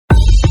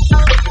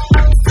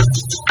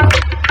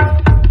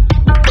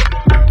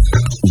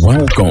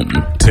Welcome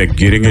to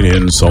Getting It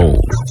In Soul,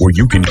 where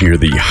you can hear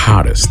the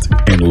hottest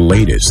and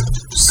latest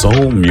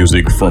soul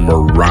music from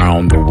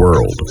around the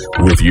world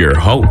with your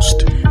host,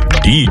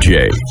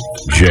 DJ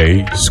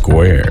J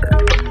Square.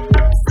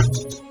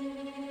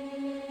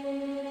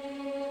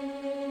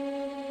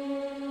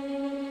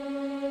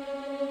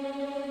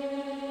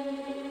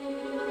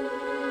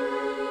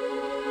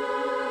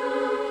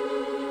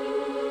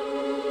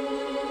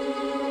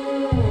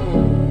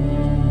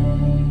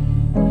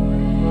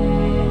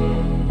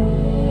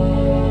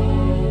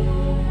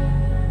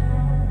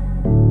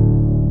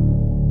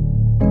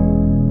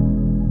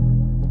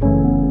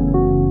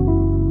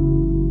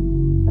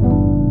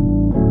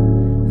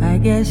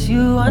 Guess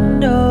you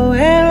wonder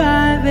where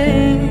I've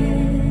been.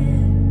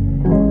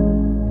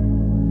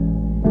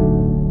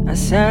 I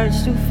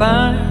searched to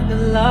find the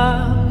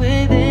love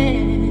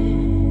within.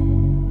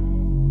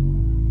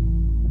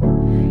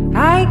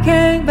 I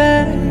came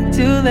back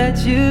to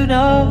let you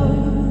know.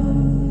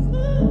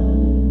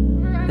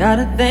 Got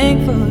a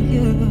thing for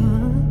you,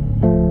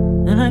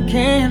 and I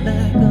can't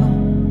let go.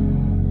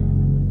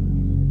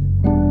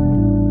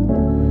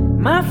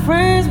 My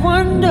friends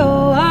wonder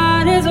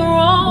what is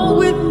wrong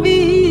with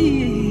me.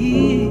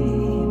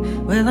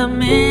 Well, I'm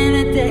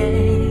many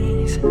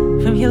days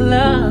from your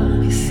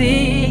love, you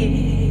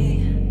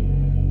see.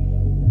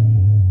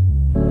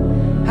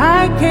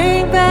 I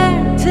came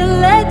back to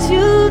let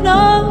you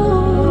know.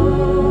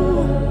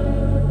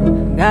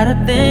 Got a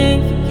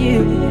thing for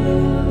you,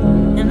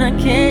 and I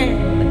can't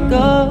let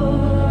go.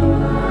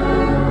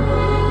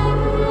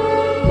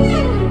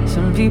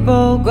 Some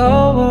people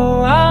go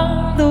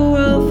around the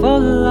world for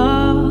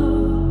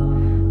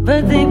love,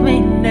 but they may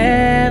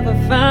never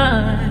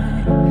find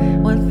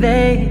what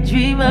they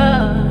dream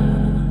of.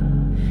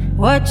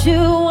 What you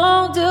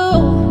won't do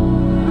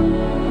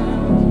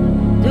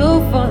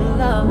for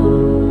love.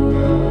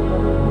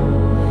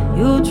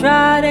 You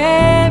tried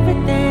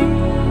everything,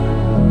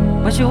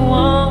 but you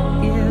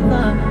won't give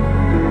up.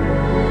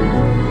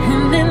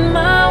 And in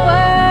my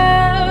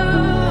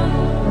world,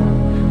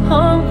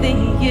 only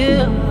you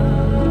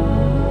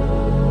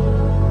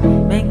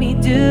make me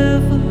do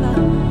for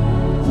love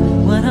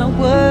what I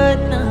would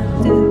not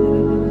do.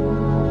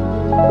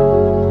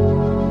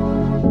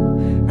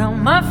 Now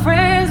my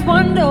friends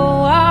wonder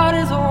what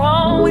is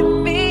wrong with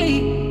me.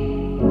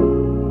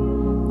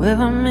 Well,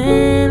 I'm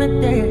in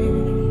a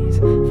daze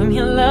from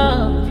your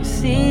love, you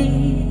see.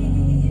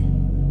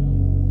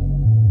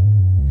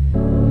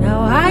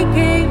 Now I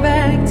came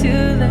back to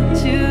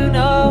let you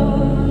know.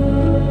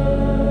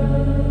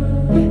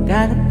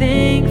 Got a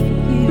thing for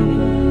you,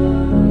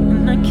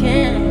 and I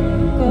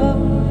can't go.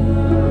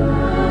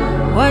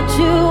 What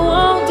you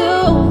won't do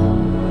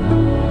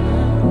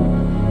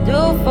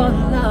for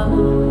love.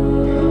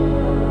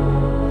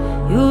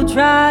 You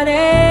tried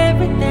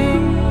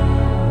everything,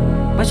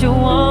 but you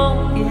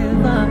won't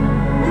give up.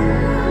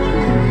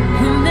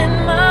 And in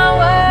my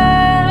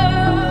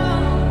world,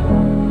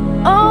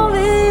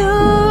 only you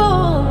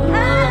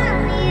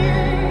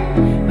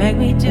make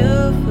me do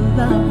for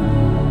love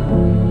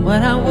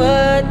what I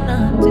would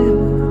not do.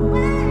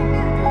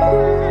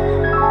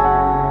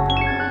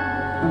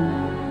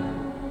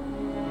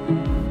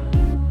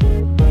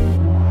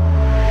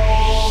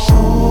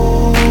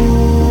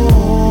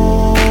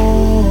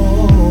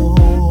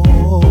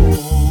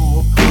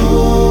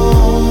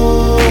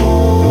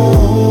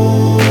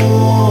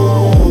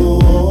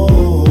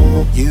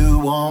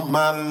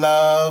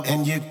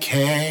 And you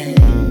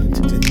can't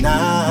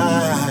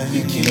deny.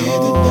 You can't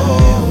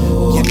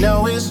deny. You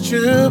know it's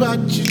true, but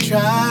you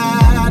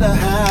try to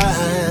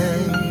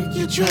hide.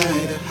 You try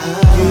to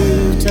hide.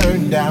 You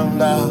turn down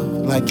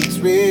love like it's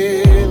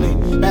really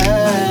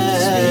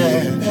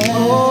bad.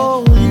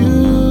 Oh,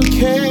 you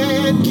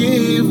can't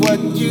give what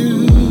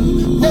you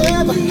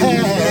never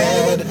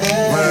had.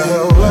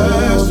 Well,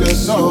 words are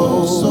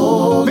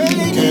so baby,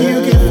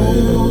 you get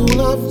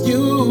full of you.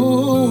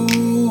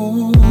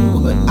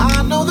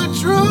 I know the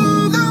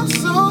truth, I'm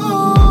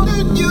sold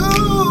in you.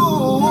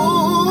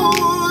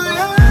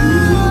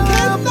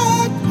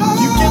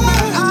 You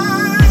cannot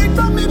hide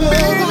from me,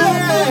 baby.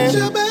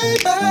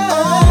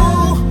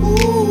 Oh,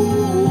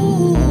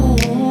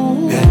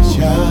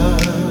 betcha.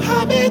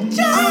 I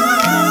betcha.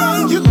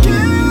 You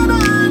can't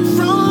hide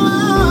from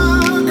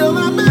love, girl. I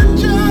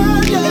betcha,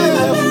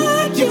 yeah.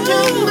 You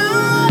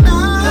cannot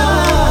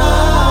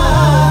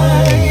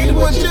hide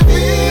what you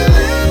feel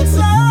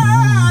inside.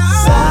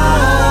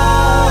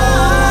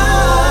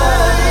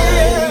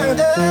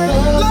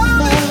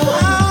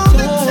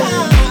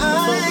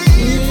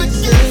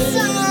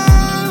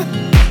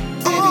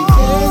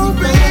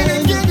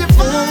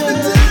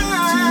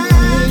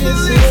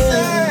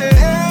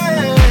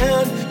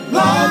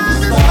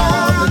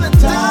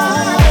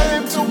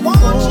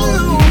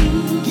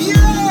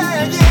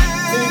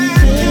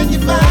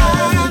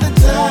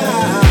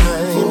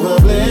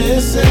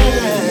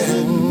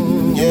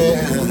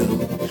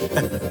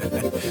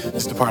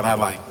 That's the part I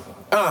like.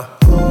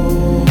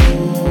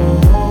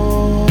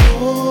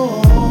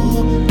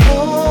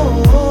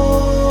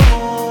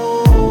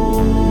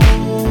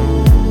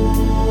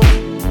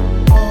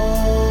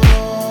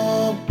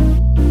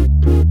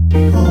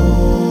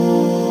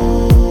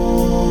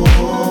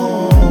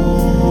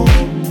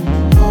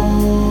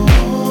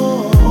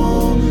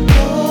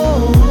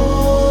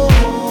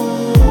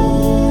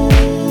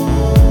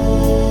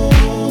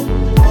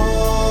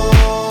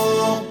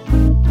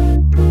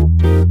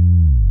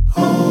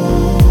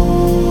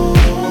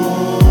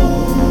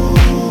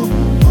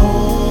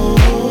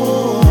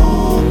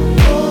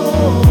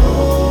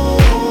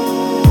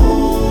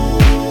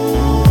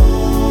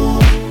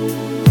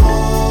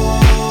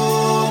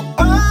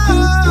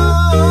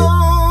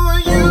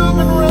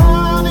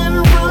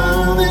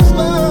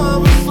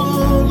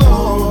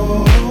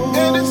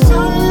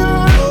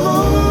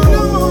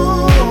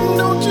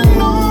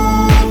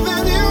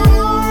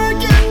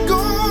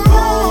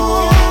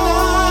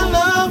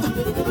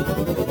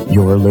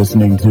 You're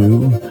listening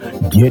to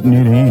Getting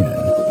It In.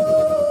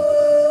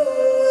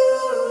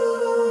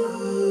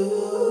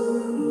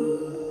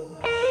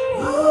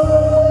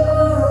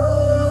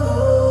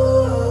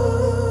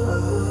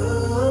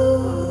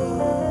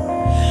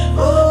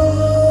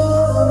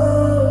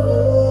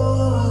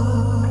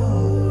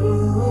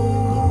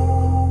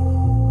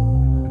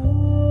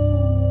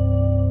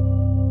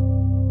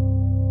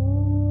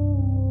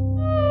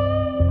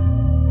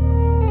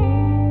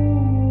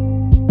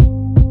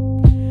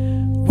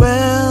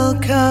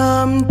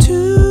 Welcome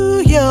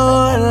to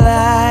your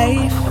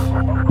life.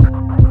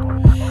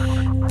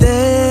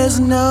 There's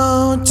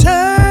no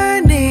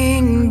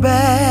turning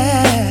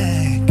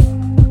back.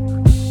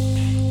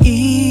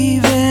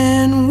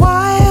 Even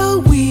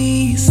while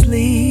we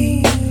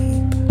sleep,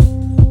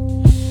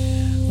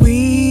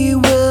 we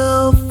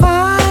will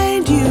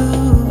find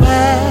you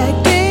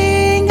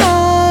acting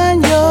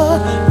on your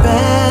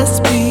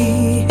best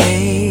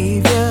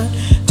behavior.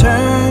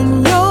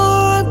 Turn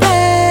your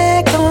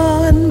back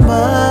on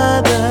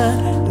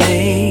Mother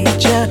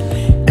Nature.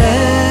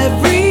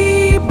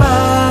 Everybody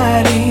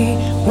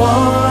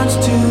wants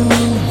to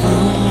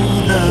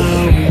rule the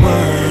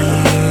world.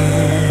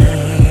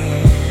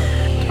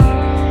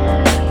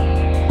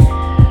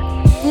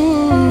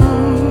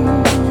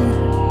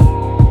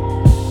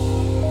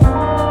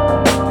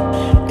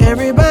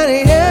 Everybody,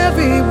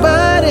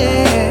 everybody.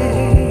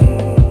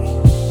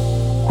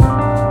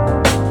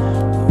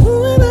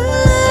 Ooh, and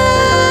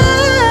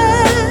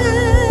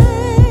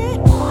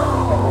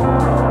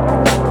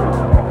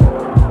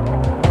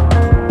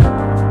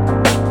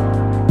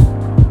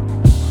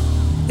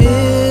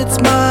it's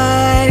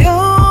my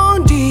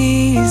own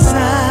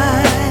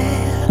desire.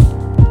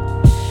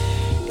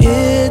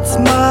 It's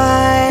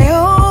my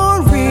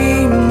own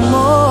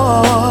remorse.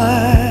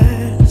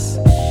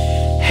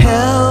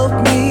 Help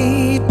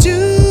me to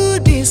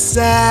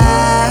decide.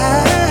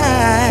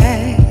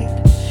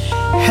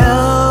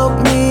 Help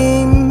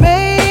me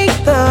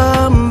make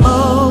the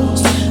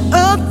most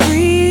of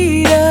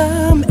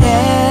freedom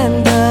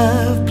and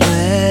of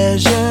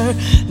pleasure.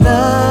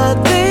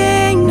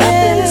 Nothing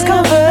is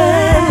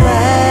covered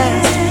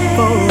lasts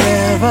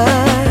forever.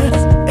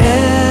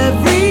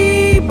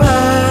 Everybody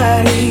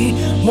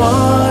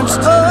wants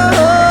to.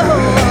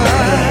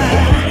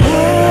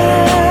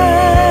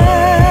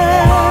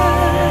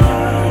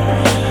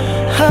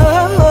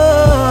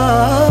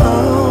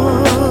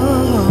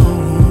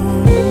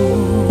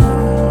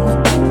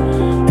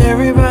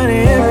 Everybody,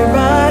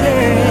 everybody.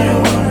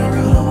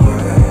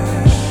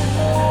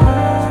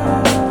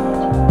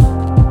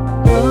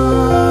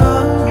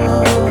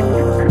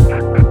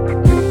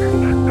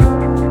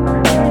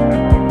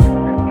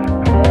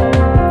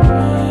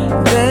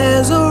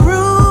 There's a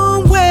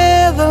room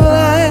where the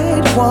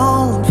light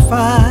won't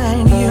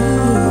find you.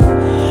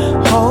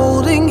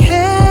 Holding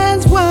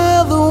hands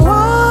while the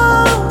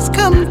walls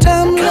come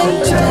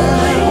tumbling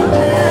down.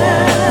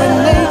 When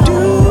they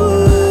do,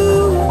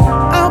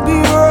 I'll be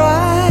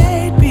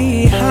right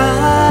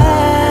behind.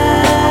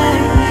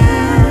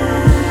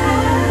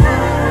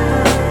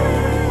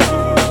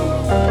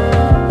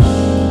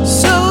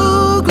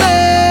 So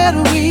glad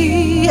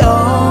we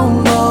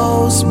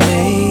almost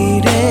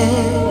made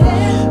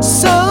it.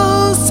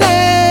 So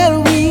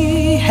sad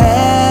we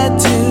had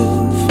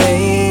to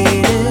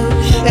fade it.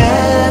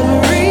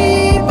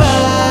 Everybody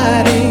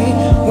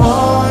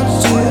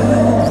wants to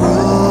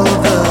rule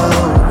the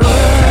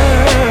world.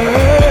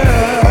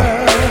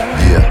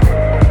 Yeah.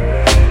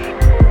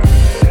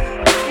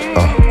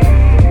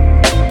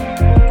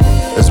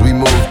 As we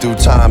move through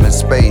time and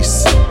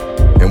space,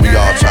 and we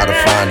all try to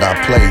find our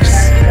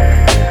place.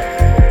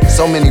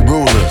 So many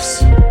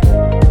rulers,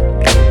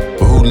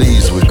 but who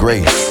leads with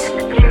grace?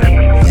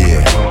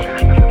 Yeah.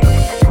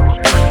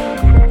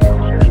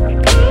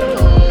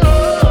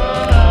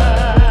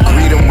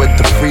 Greet 'em with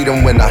the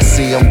freedom when I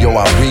see 'em, yo,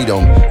 I read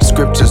 'em.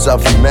 Scriptures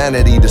of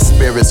humanity, the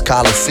spirit's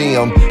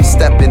coliseum.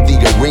 Step in the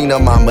arena,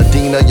 my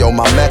Medina, yo,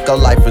 my Mecca.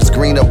 Life is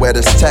greener where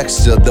there's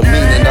texture, the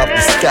meaning of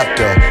the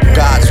scepter.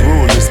 God's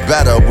rule is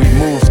better, we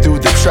move through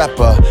the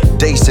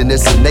trepidation.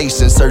 It's a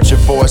nation searching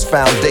for its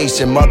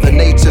foundation. Mother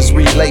Nature's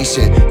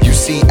relation, you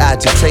see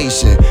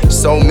agitation.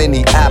 So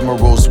many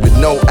admirals with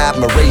no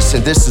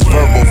admiration. This is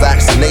verbal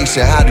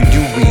vaccination, how do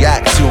you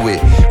react to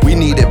it? We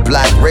needed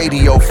black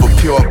radio for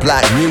pure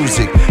black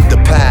music. The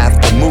path,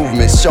 the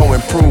movement, show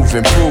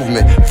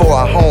improvement for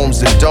our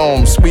homes and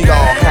domes. We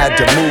all had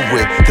to move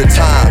with the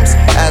times.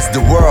 As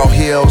the world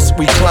heals,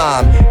 we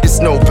climb. It's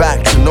no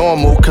back to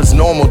normal, cause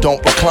normal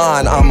don't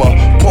recline. I'm a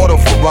portal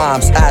for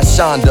rhymes, as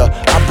Shonda.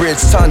 I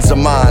bridge tons of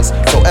minds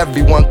so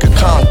everyone could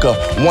conquer.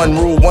 One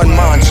rule, one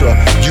mantra.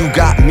 You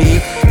got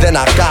me, then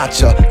I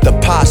gotcha. The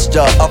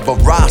posture of a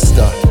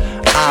roster.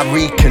 I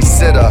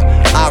reconsider,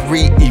 I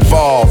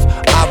re-evolve,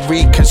 I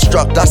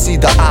reconstruct. I see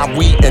the I,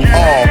 we, and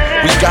all.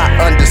 We got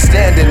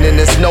understanding and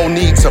there's no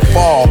need to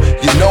fall.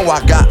 You know I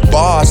got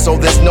bars, so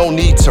there's no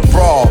need to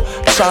brawl.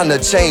 Trying to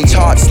change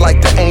hearts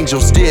like the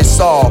angels did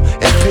Saul,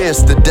 and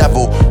pierce the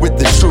devil with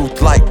the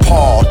truth like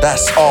Paul.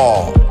 That's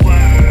all.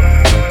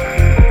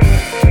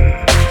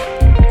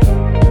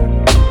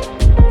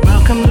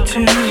 Welcome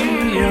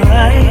to your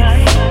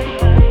life.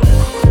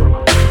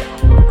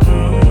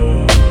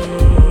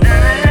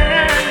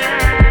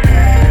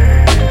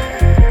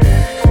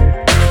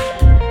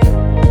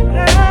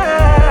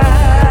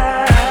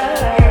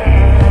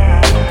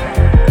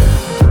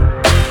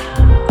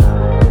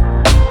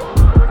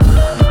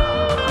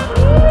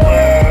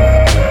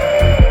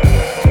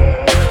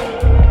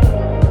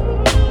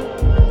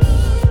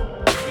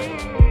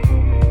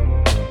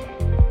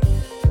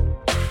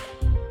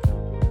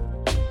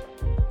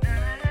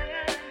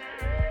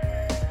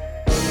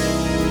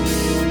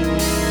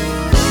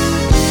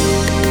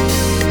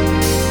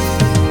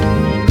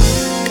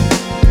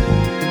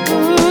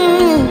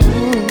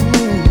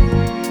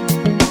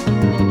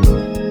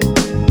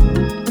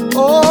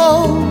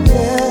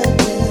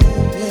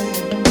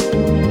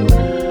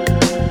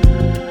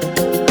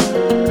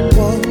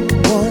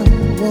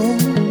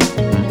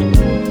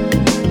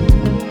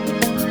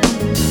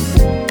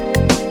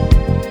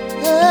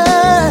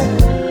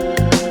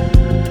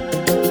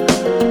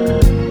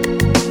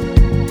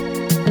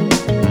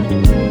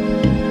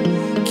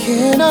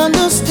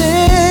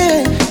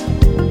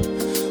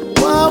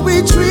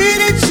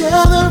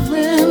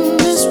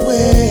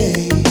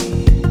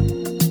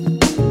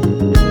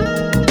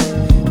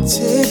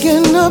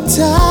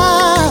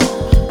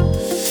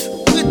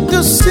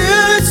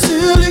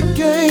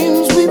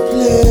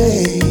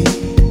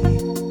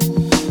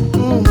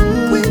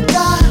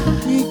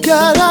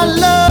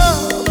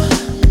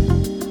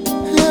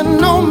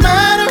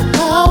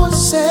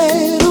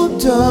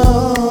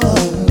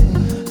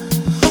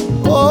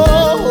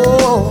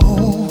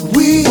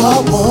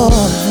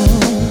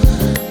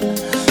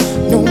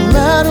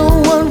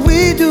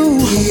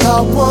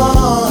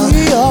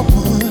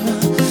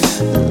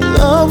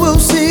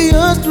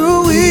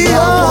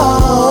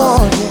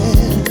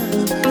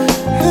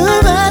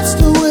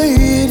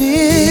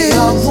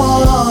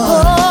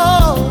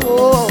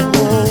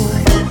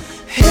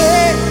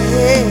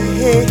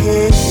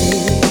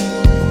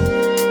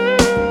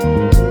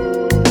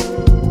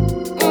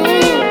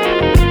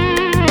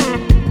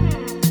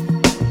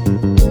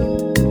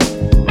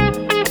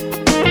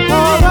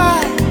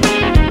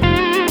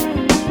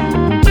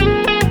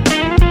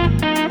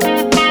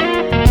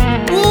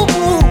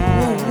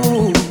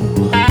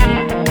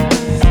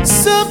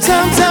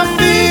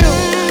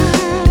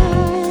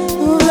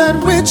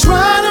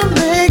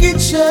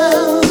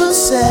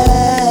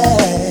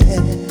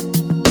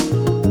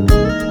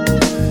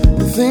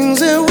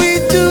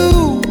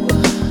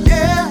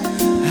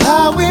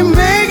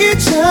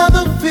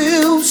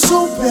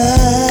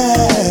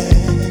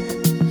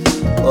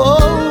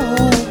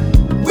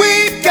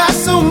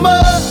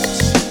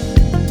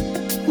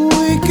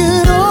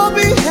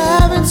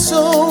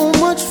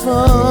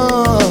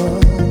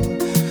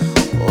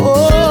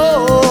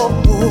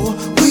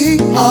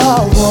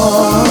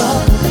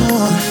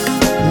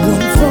 One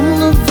from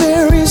the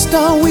very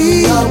start,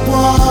 we are one.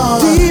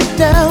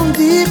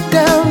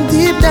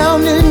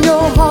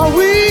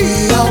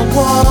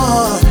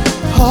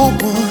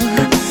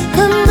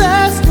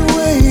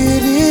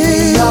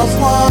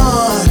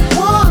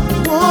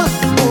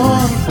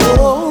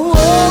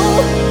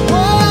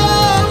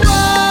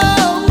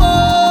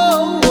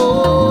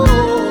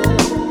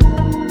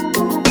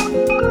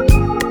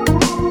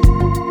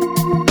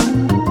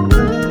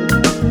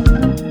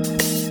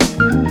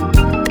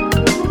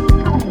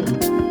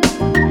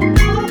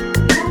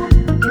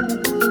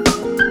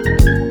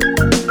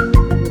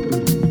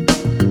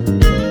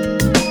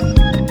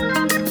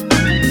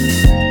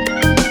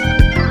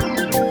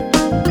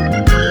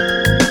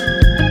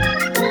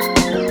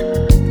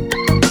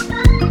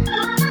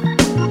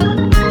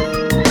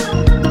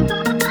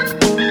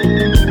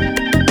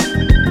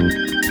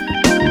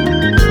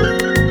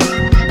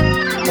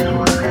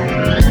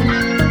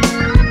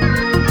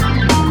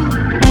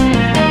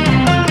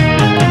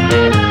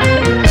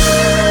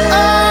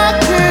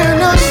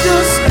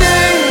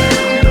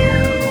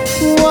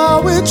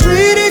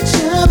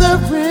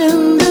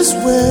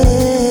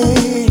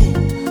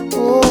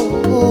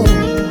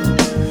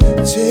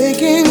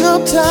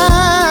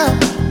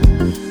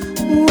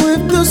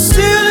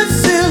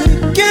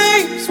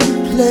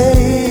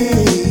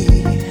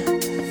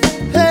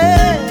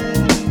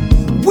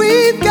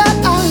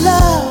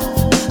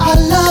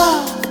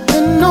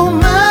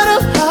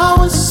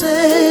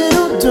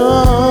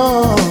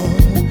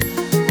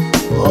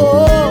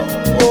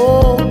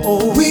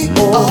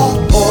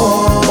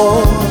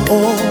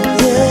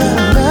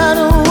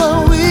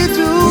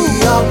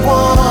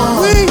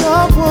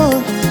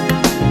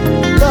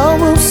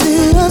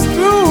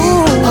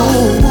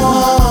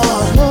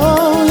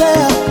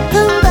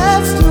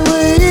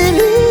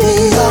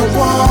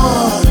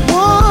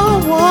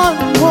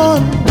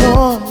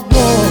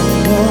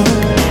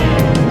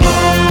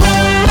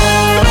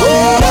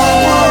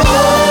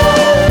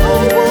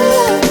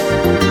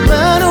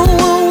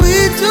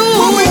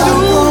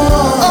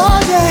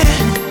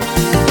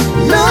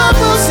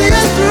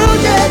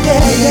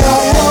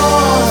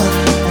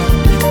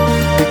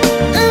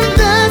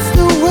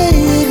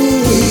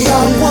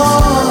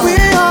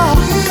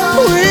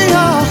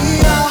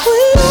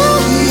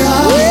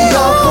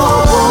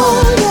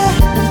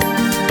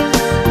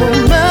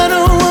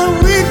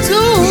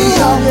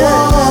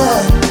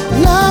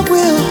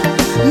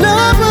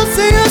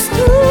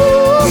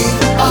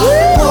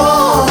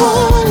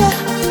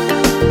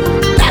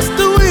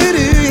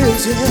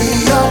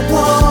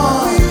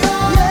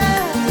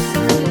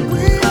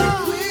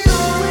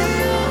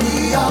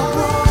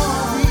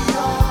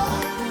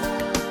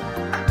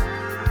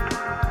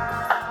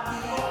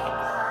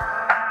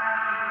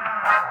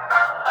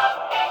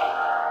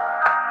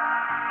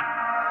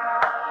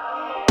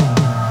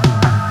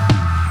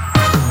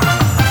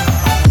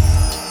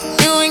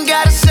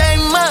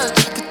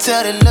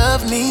 tell that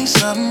love means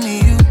something to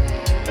you.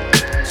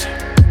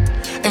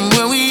 And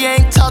when we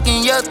ain't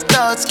talking, your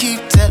thoughts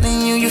keep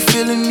telling you you're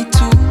feeling me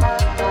too.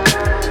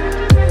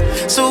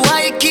 So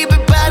why you keep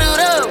it bottled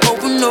up?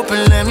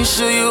 Open, let me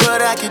show you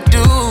what I can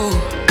do.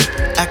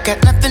 I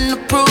got nothing to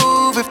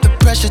prove. If the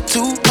pressure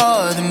too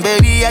hard, then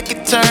baby I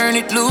can turn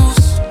it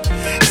loose.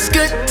 It's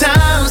good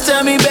times,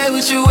 tell me babe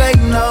what you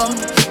waiting on.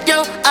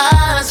 Your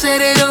eyes say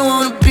they don't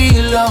wanna be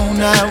alone.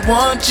 I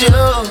want you,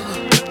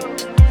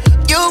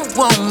 you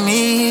want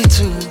me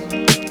too.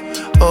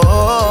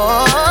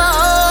 Oh,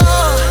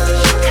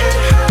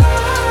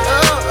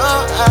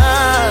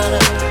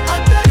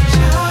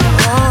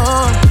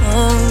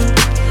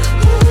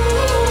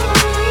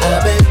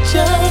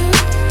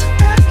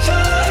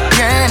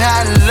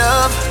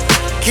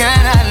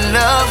 can I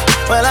love?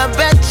 Well, I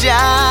bet ya.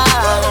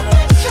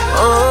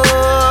 Oh.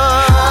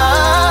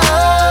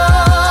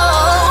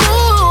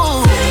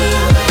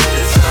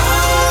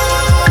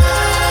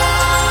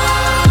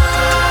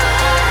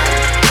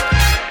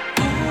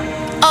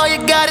 All you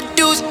gotta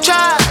do is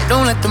try.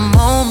 Don't let the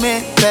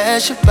moment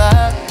pass you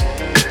by.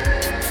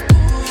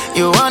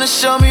 You wanna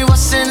show me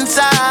what's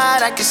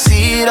inside? I can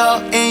see it all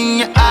in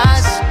your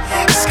eyes.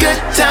 It's good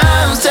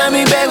times, tell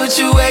me babe what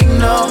you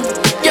waiting on.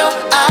 Your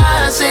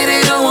eyes say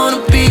they don't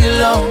wanna be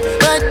alone,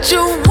 but you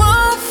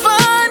won't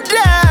find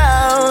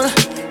out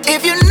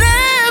if you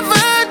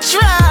never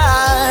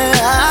try.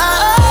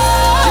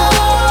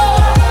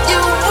 You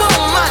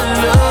want my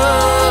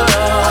love.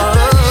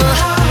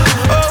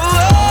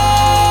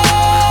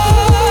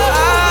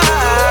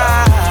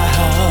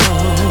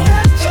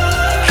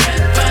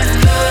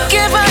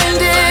 Can't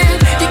find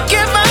it, you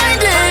can't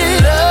find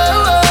it.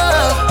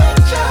 Love.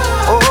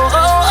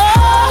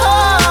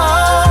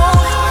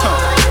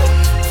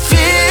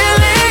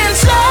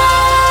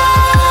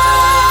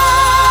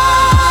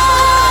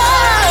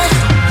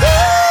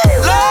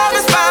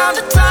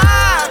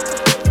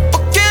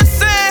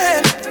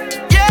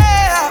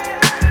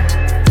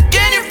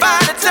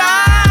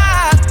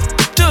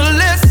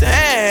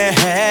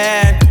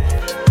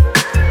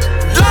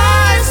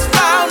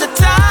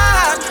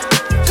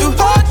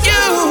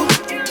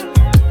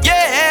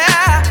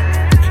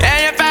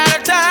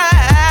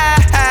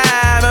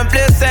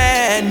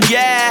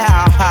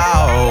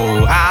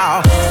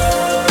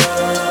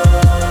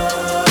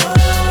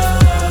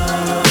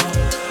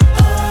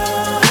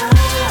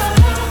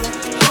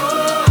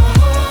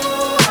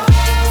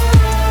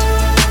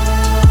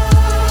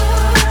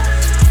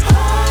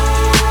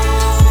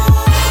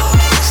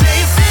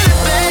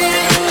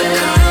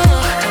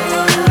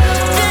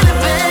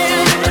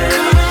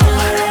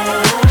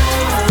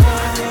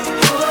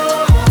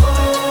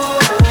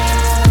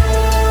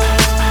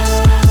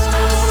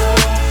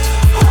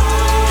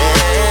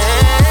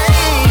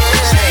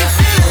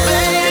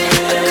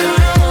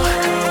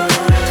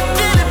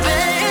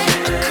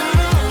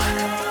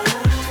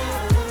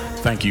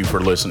 Thank you for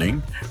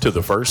listening to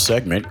the first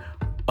segment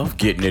of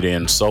Getting It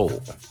In Soul.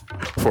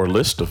 For a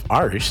list of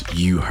artists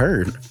you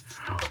heard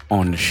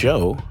on the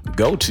show,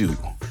 go to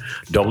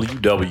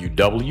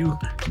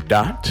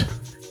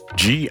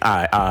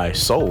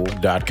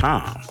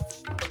www.giisoul.com.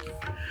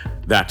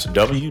 That's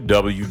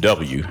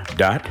www.giisoul,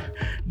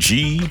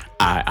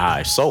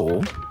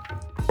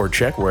 or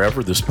check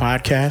wherever this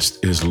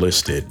podcast is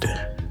listed.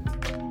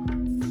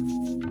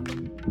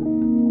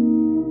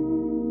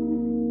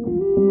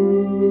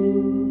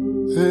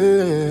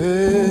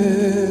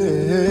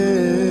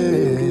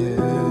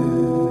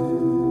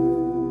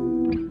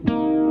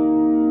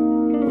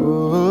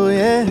 Oh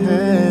yeah.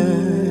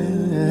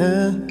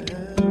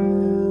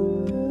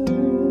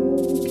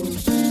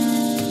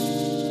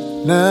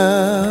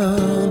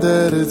 Now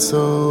that it's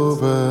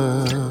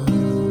over,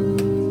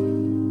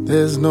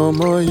 there's no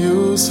more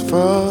use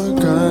for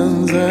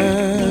guns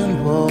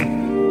and war.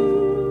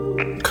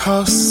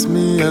 Cost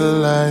me a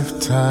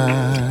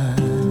lifetime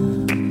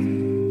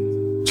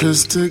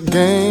just to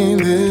gain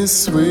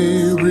this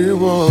sweet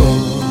reward.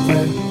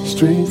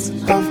 Streets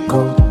of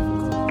gold.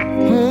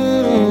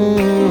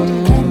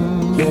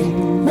 Can you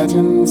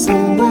imagine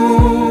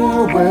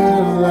somewhere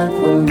where life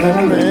will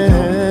never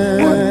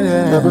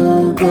end,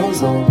 never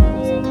goes on?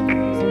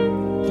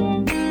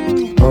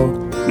 Oh,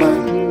 my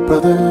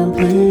brother,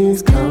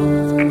 please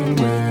come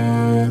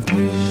with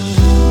me.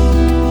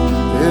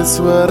 It's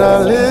what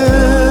I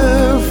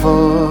live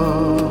for.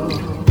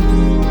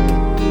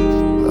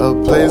 A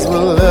place where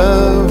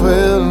love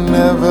will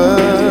never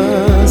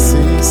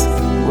cease,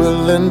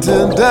 willing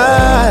to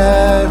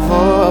die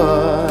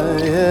for,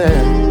 yeah.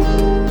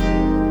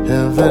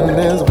 Heaven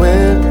is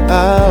where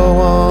I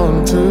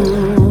want to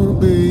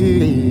be.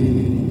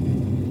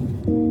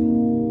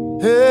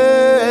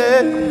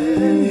 Hey.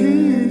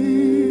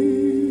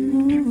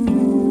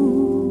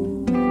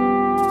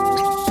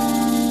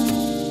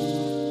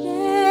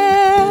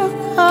 There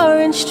are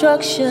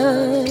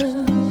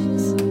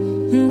instructions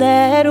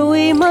that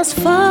we must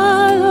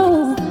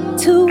follow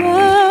to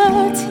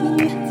a T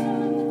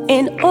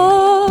in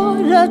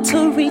order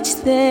to reach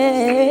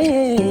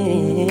them,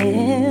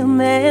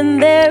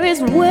 and there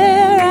is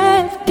where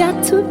I've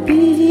got to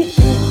be.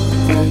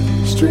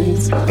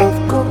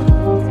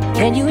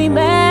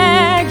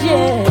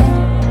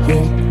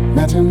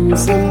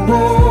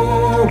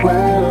 somewhere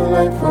where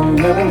life will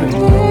never end.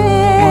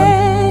 One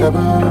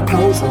never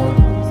closer.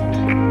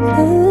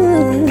 Oh,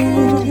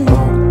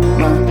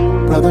 my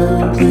brother,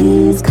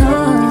 please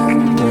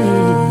come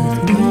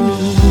with me.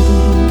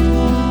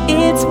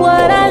 It's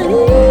what I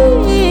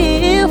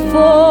live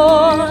for.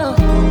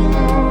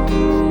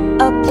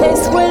 A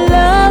place where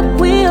love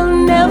will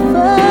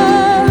never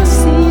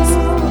cease.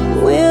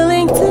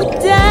 Willing to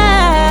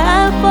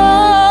die for.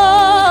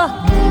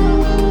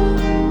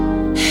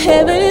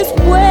 Heaven is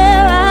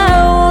where I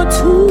want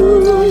to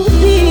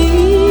be.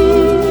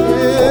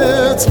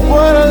 It's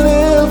what I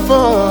live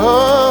for.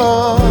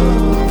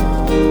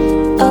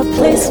 A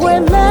place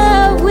where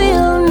love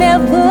will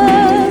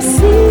never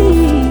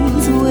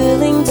cease.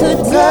 Willing to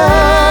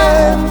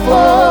die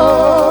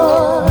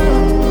for.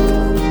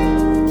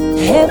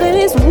 Heaven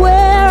is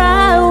where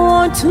I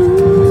want to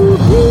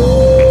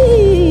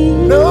be.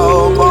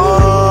 No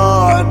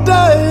more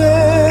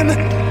dying.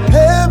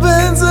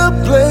 Heaven's a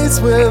place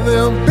where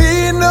there'll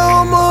be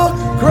no more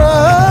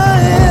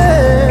crying.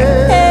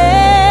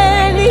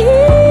 And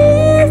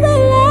here's the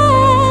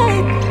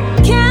light,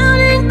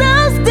 counting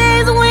those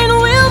days when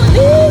we'll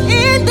be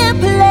in that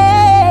place.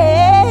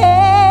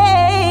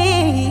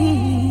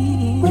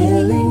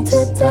 Willing to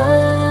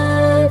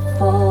die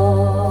for.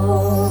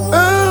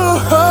 Oh,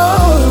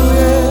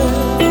 yeah.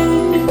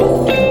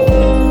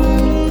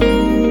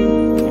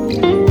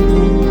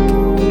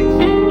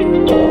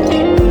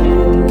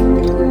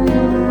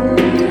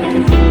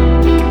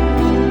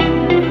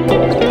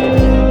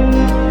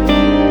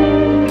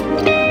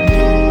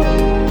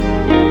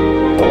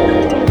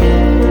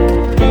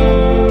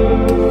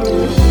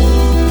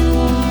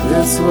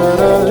 It's what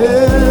I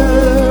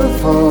live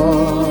for.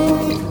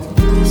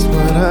 It's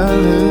what I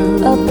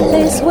live. A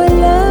place where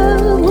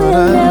love will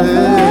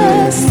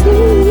never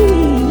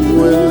cease.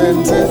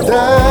 Willing to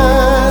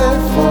die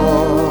for.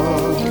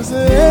 'Cause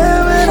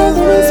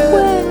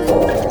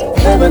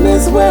heaven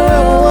is where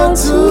I want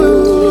to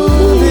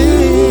be.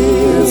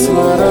 It's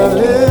what I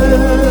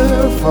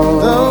live for.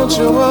 Don't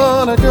you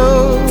wanna go?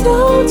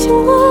 Don't you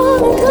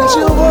wanna go? Don't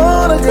you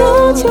wanna go?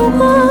 Don't you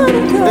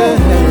wanna go?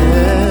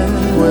 Yeah,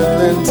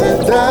 willing to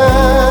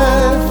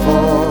die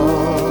for.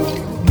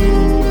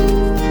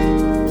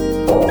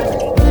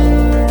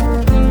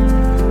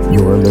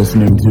 You're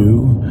listening to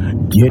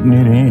Getting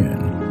It In.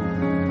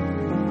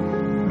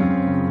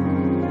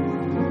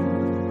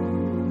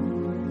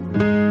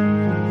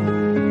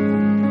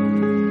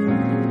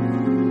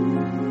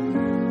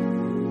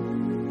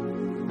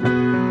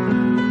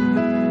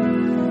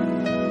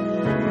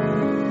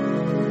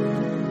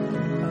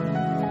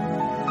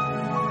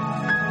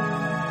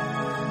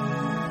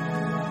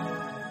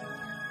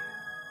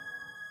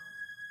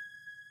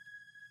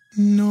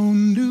 No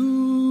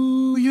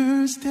New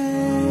Year's Day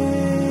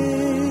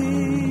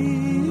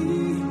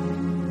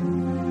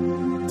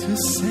to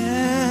celebrate.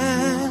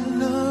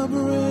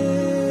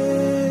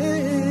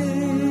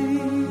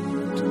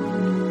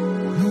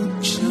 No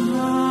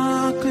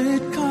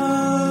chocolate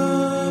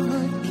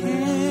covered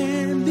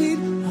candy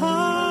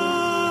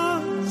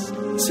hearts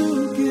to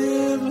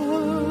give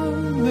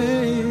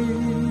away.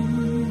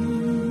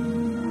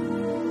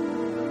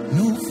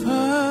 No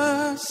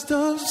first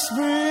of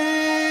spring.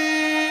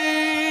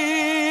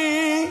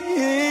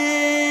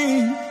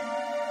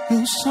 No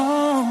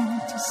song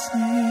to sing.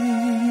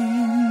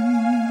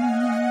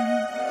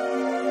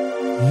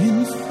 In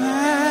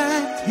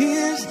fact,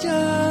 here's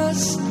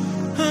just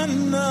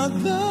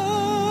another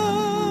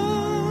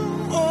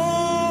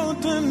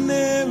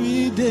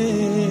ordinary day.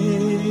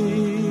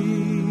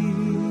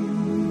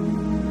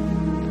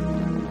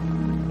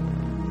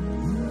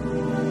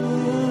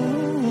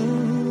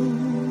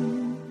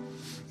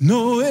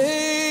 No April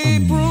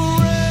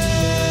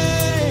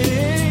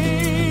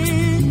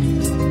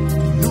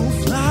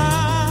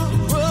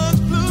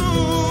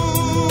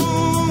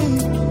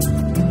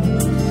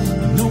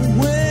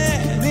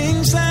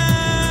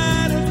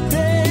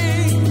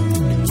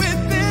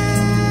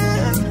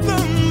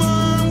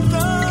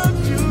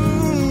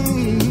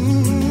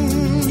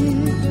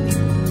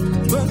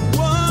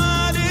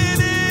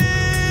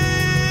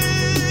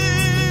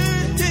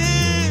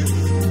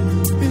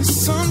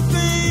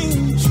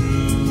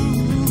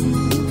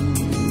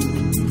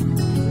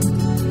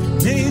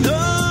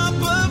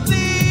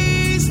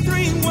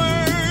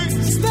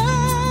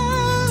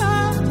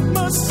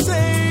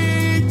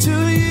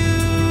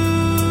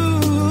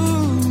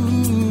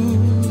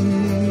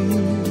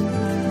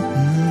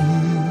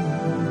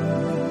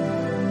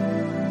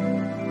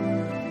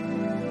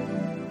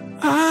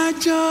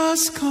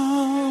just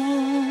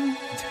called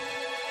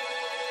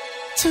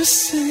to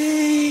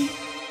say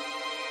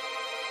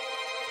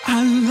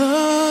I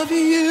love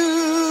you.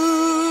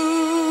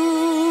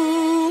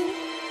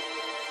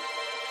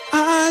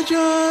 I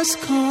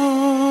just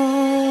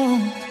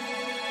called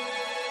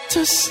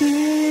to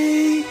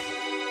say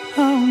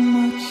how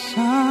much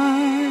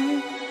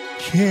I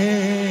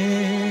care.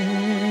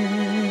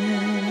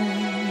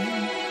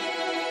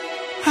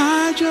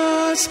 I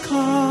just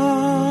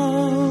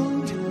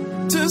called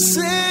to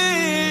say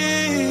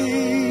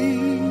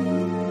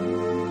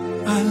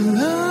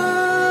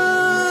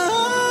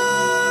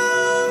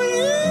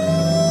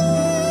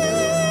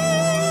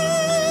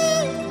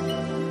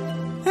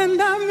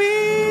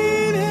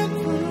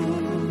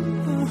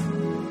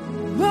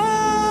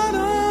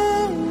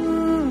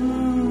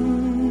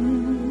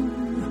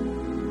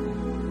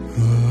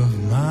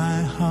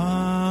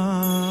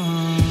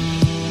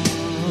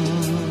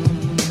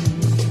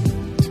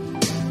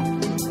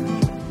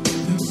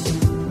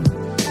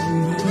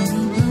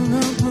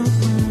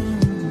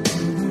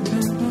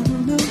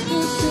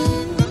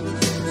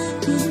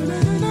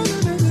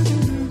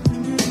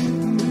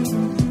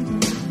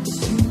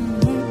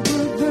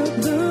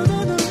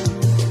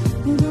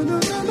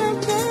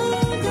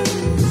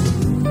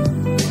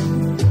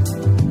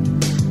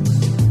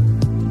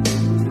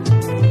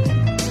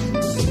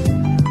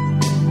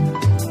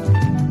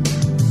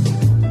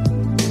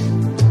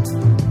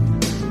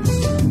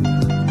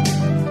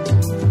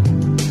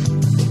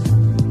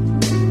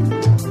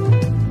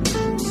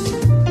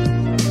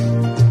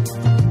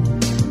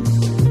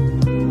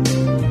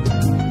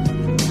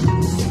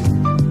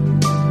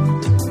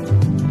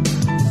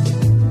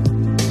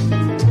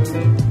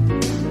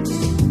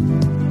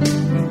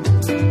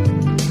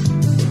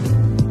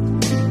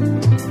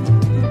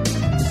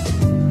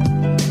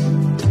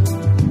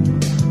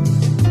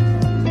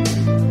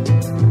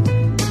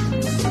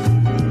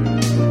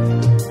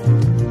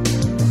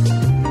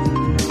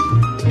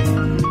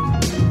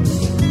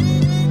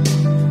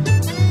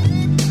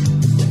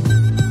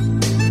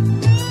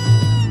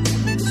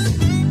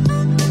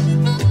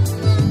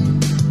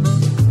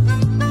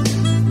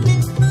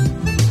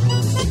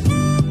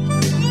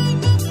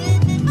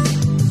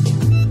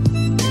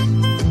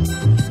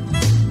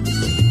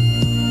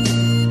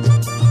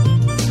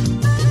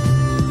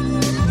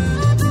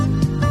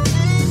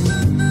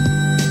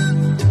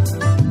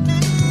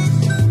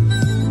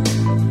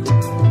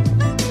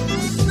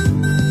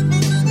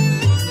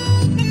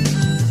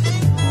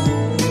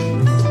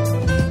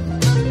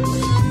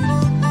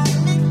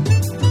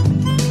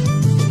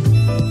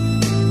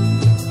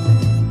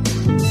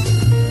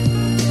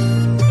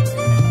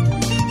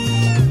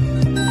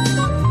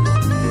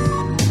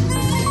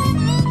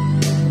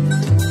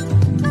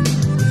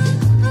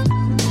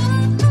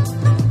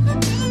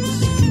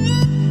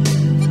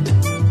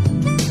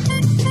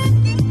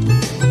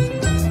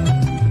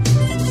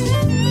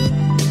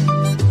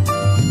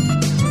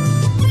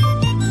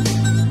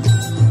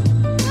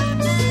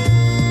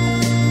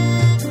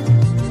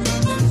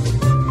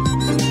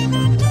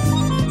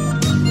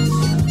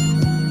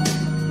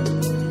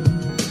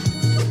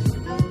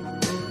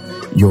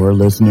You're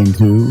listening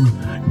to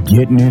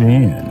Getting It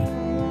In.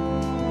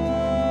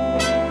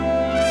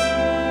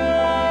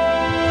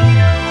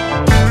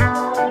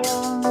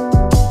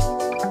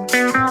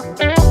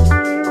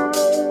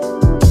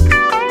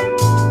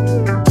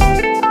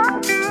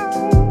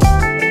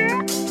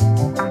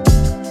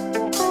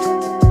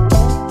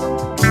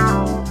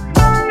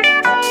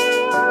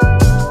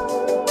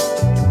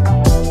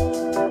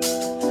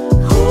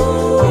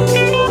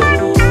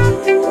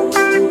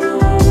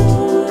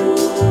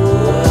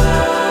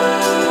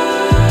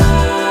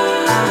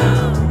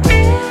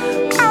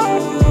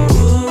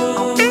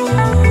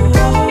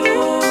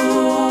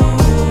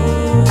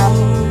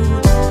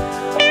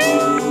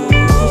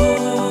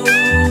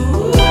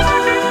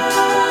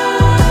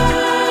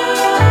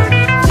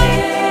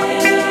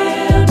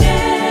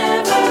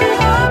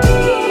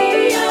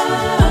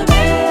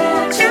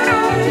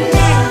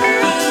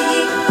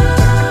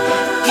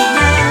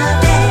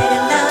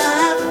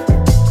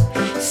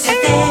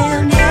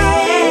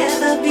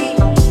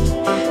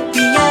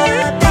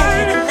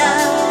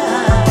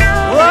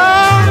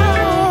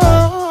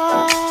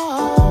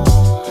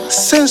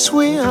 Since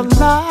we are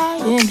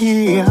lying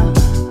here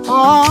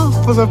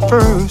for the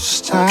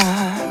first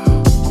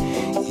time,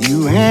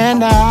 you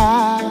and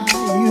I,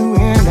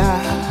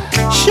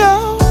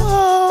 show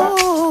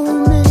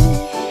me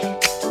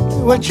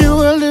what you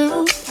will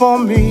do for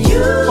me,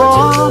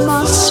 for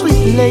my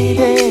sweet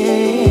lady,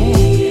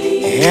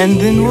 and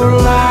then we'll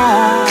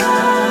lie.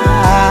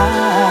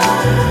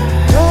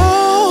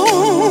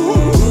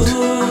 Don't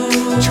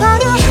try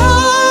to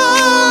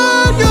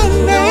hide your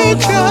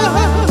nature.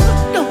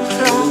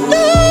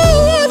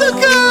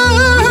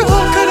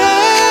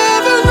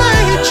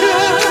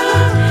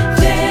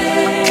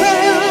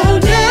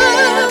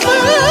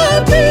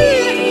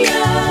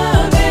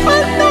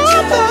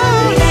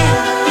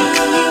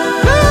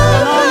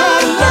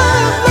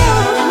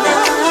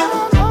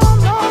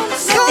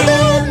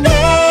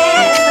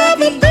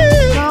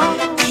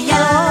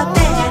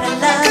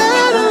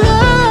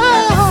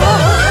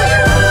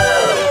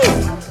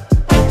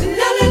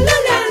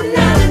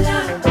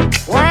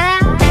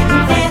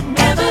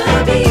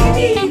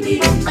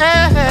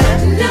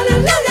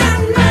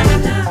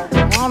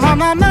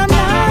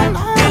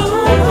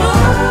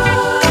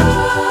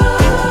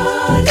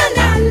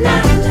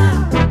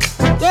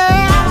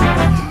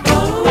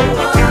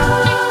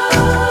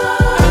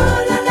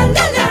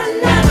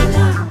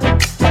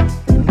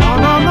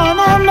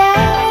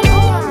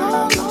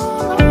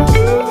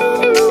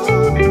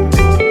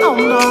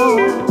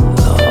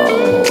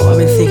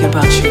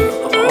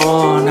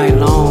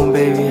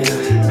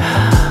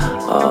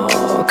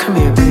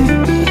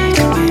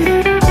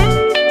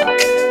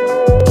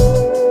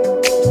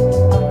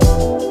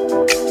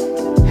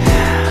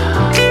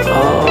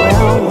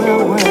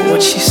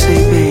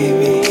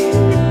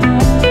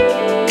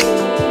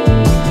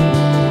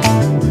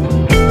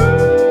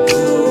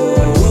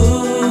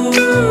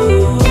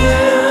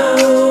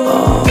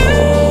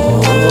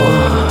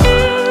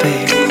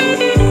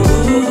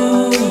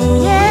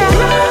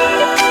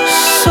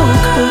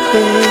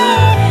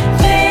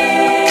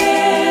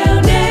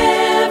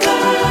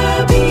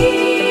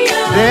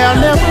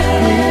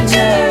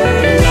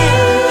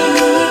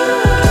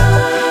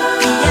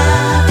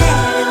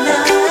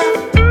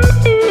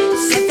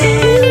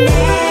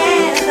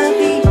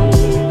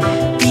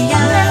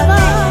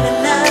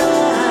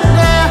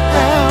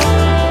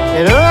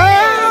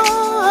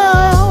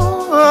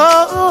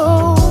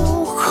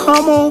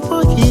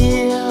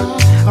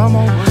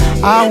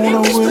 I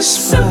wanna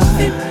whisper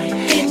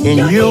in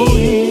your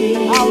ear.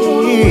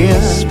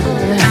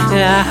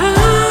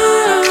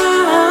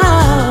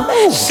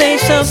 Say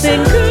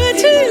something good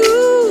to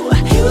you.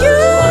 You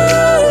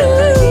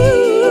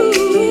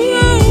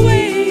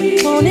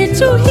wanted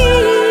to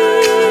hear.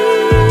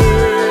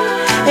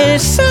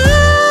 It's so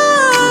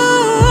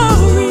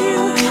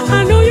real. I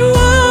know you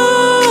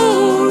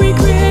won't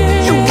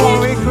regret. You won't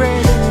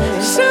regret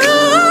it. So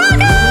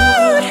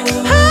good.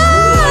 I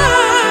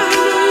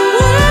know you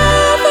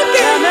won't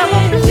forget.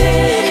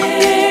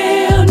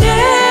 There'll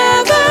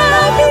never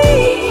be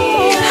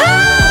a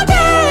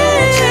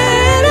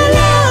better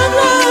love.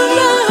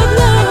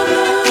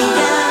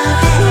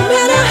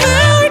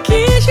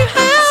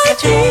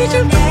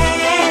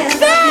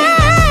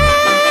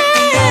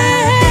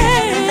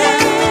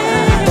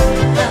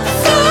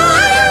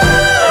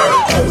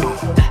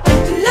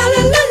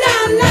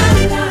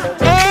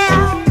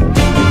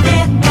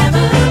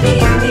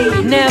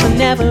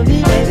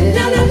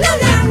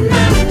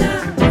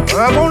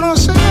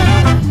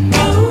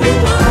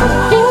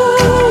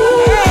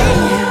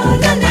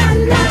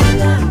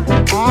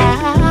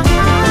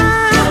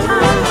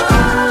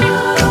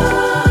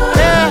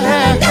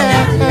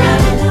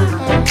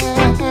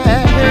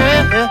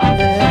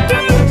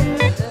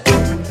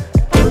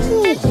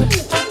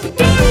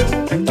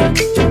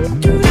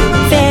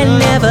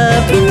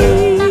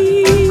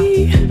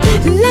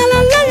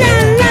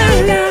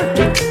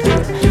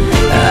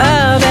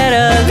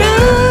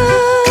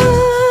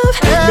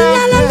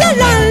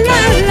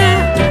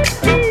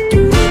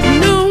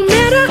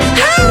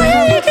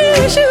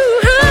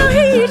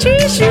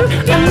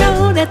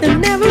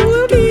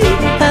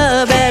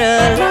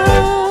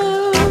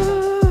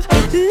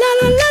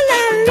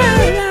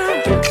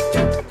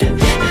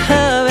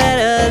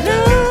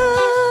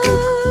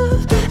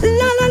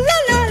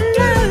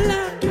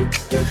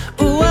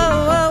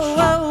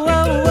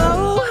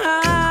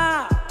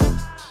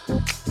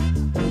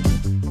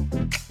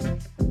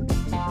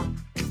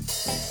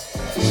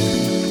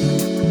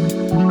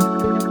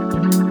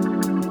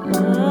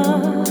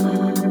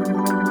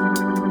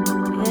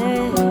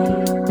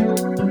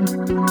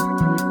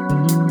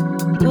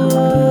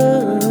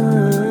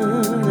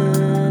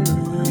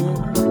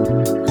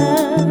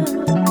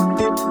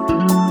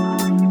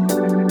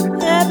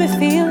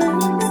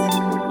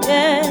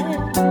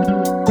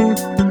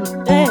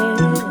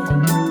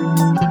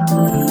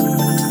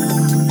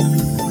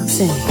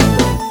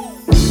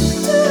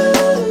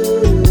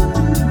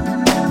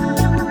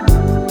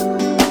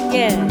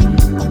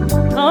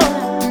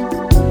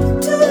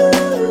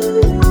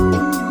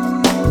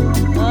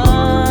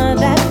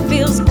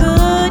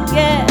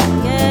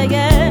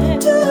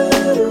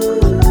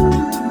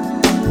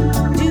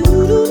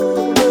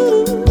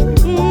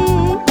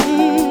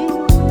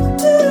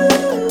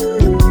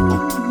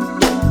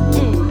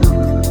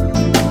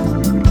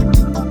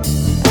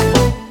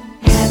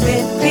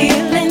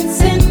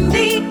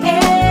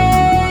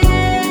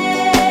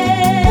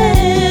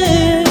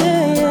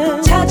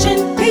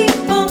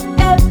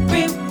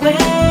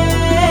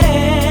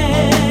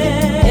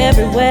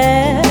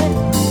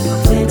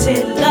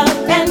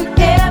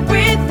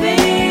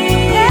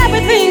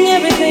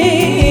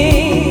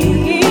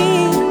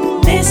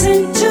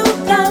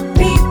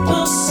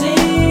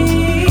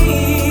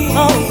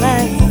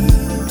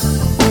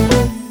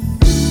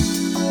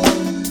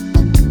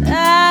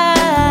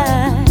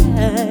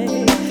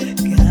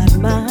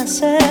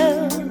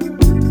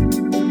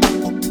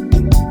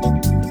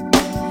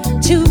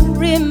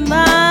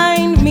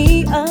 remind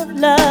me of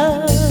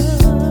love.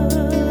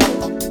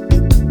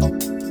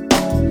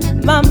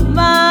 My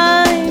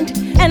mind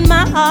and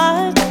my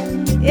heart,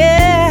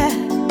 yeah.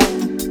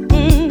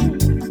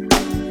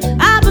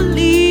 I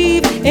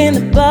believe in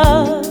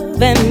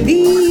above and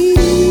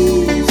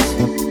these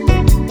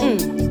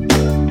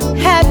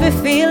happy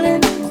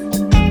feelings.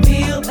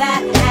 Feel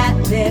that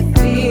happy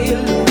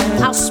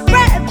feeling. I'll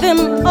spread them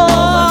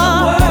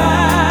all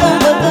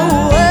over the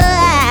world.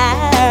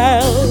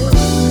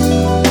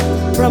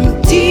 From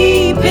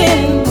deep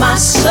in my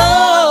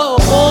soul,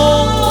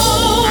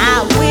 I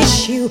wish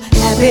you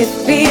happy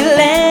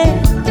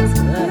feelings.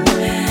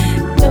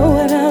 Know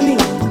what I mean?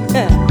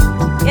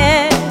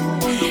 Yeah,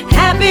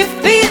 happy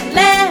feelings.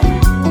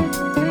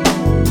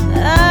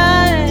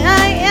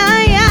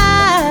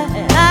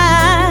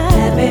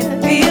 Happy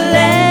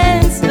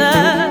feelings.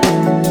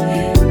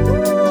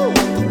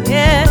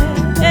 Yeah,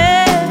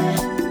 yeah,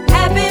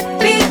 happy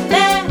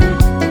feelings.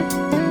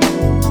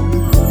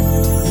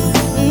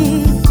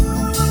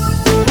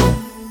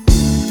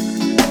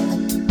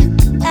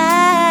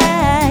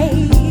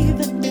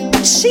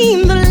 I've seen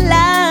the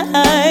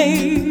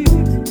light,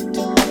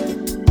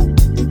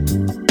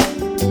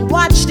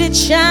 watched it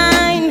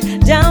shine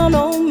down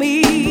on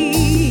me.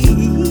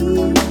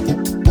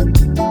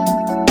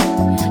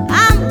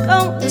 I'm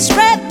gonna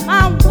spread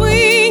my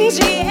wings,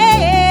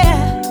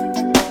 yeah,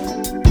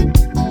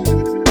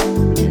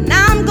 and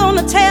I'm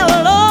gonna tell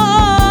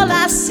all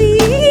I see.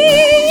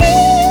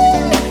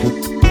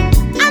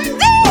 And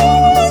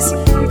these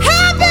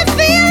happy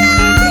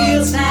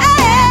feelings,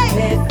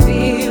 hey,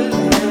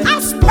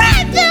 I'll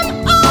spread them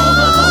all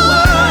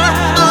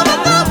over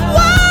the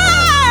world.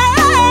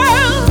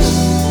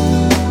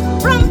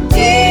 From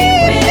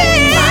deep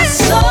in my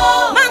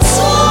soul, my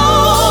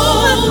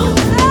soul.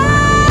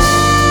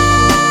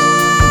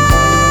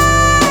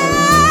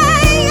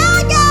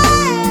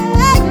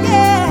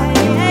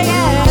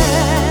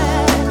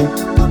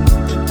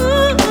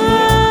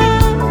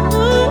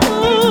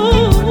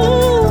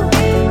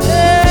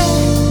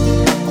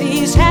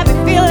 These happy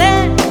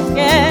feelings,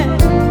 yeah,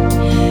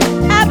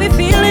 happy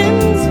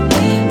feelings,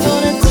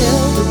 gonna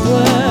tell the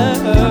world.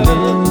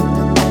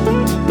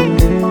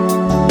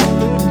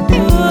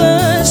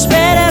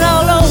 Spread it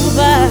all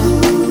over,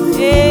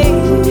 yeah,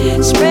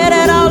 spread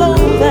it all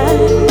over,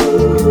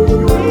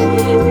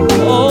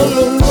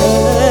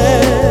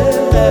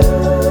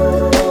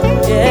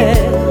 yeah.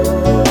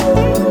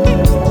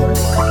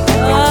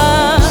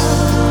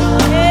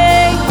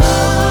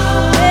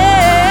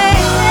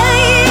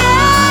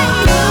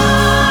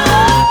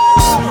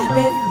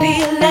 Happy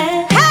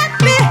feelings,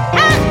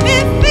 happy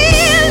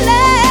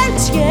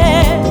feelings,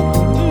 yeah.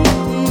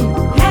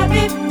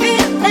 Happy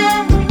feelings.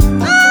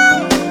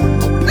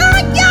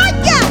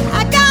 Yeah. I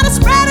gotta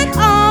spread it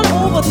all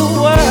over the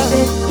world.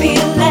 Happy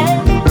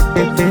feelings.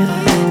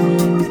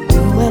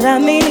 Know what I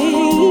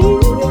mean?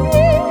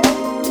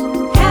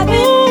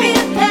 Happy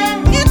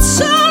feelings.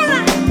 It's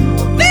alright.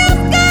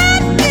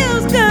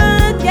 Feels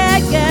good, yeah.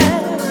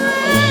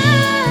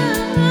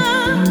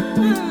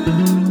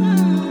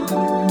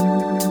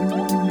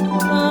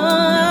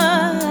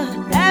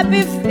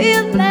 Happy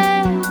feelings.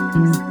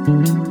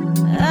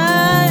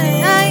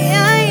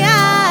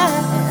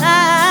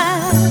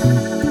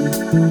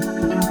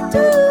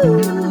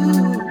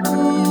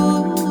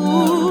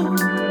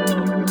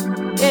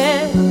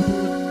 Yeah.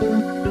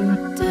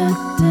 Da,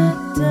 da,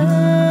 da.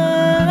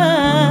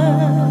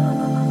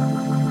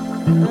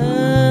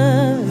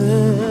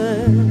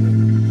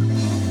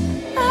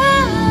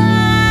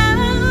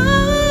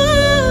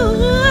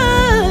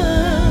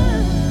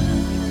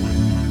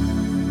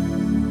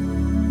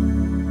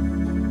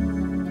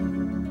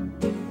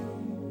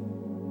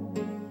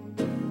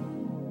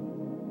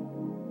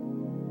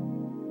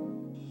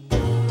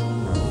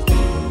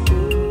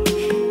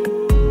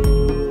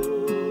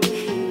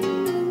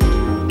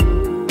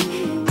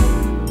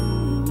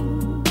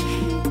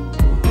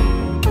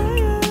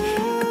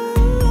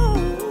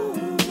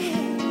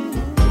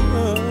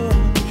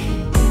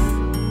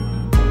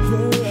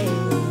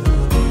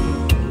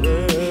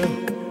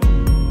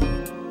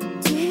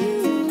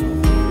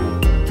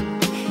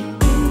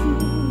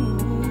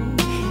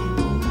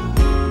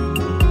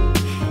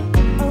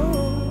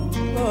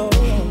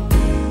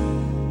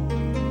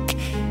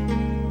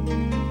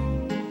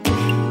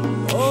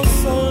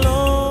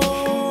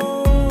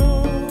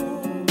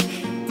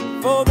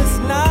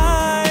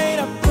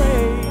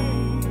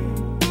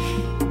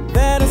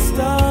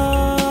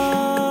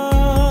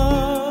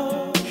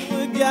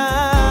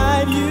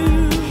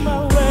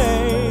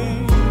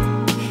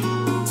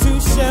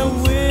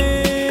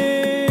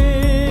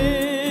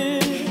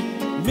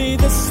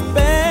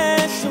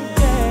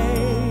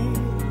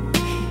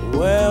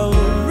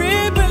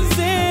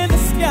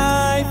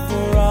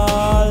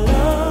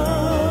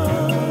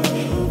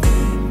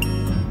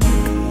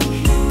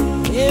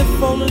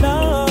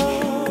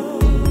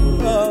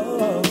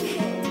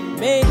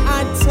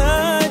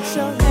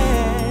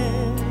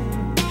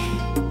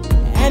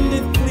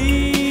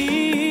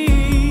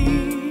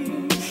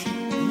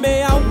 May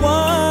I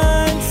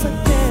once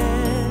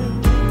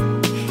again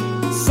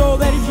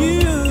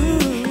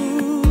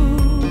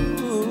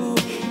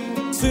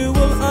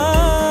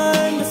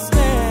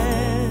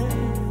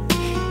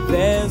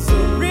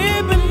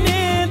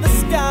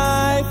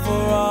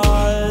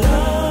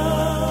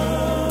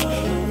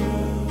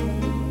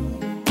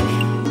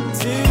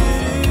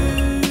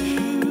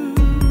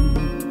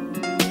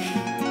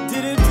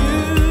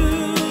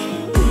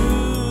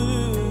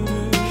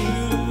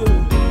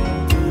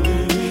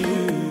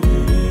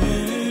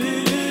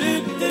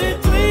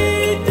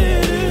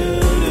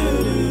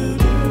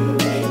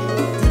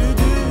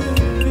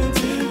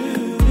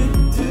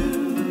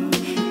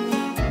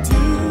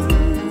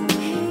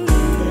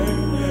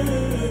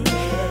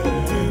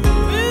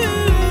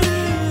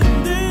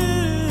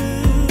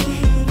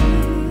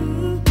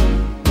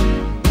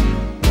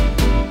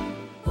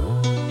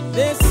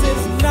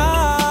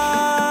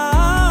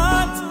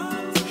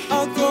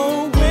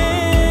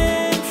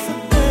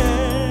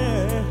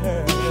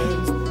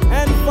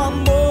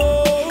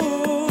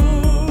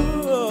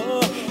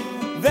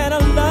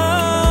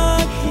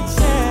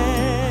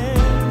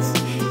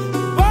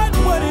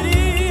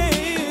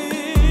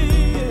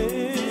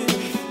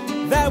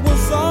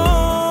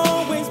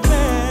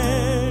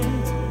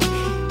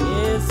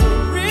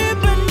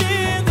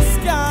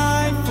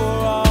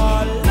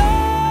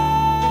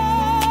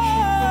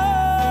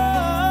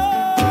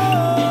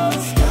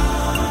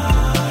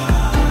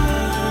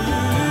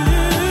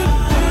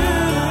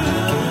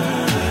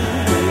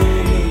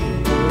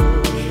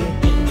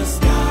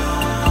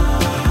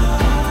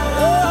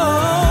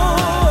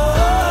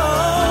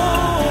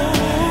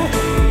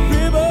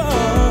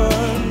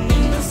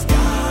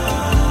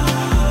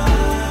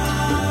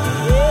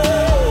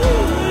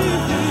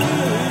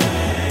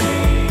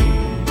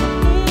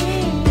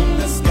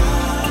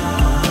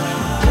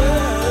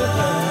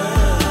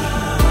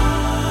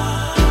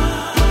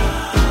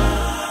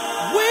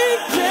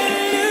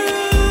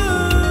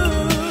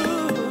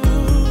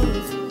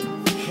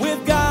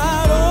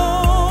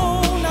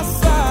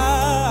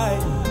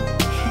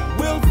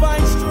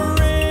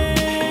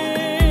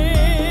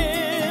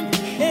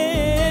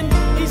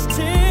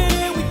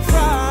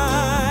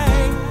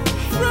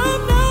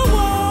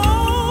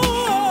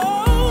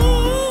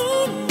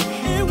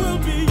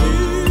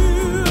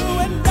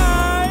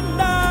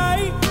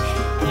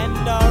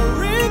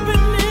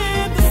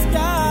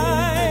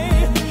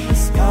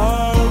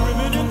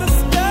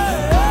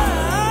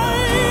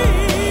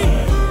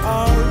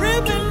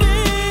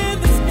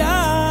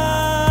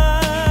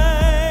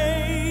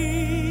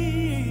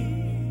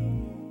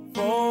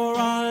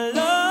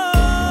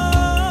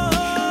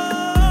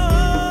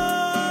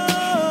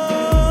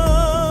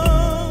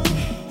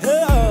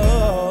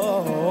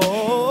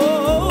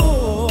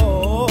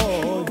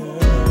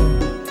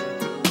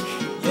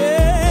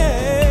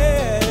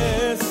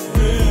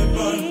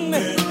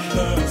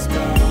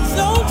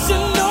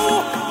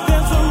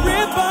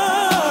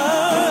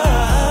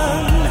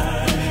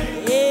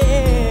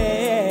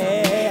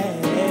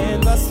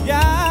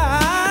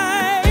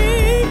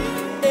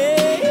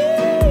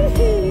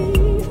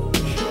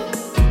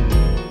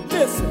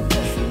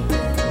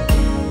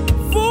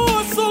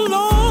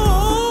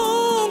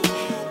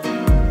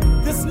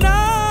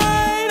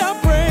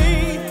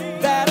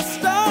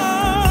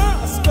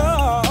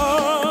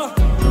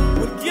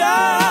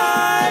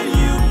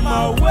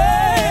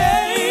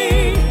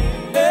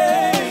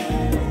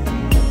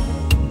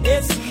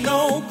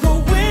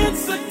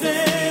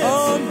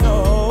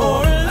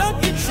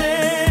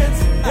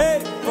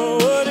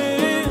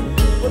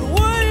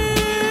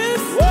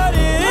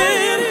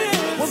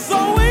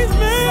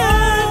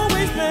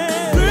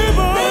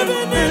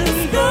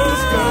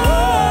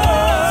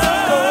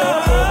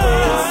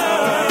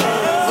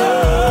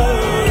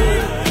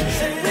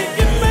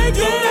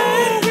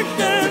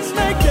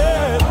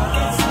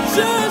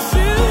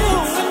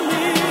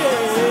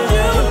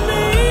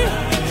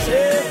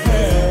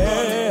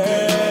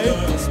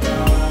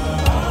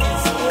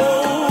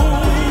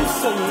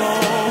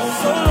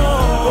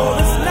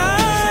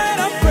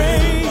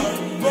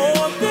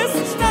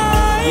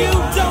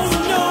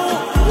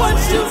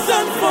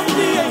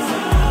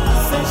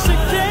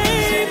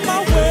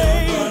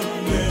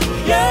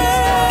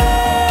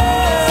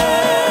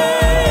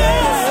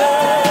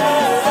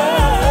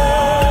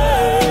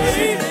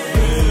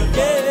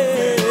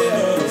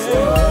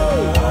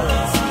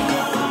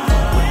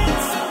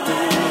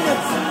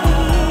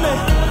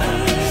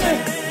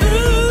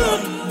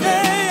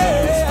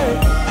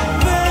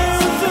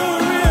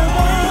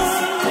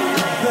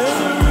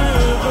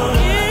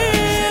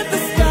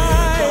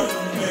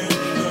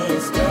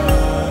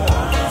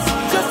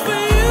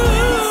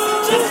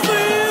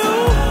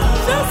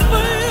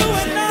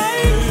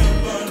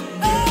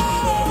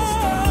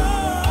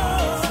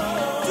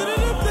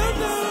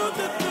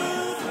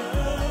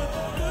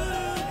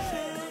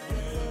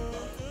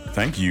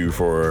Thank you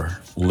for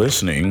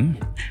listening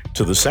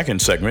to the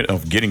second segment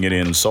of Getting It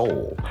In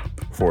Soul.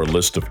 For a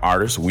list of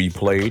artists we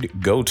played,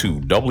 go to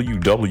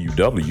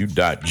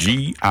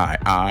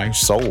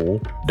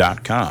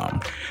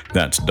www.giisoul.com.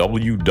 That's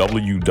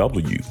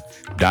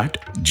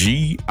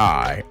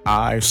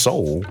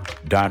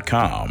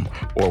www.giisoul.com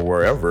or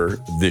wherever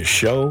this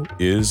show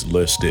is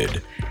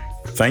listed.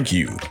 Thank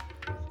you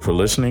for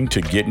listening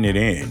to Getting It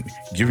In,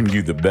 giving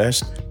you the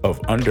best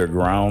of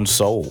underground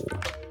soul.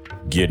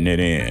 Getting it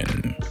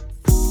in.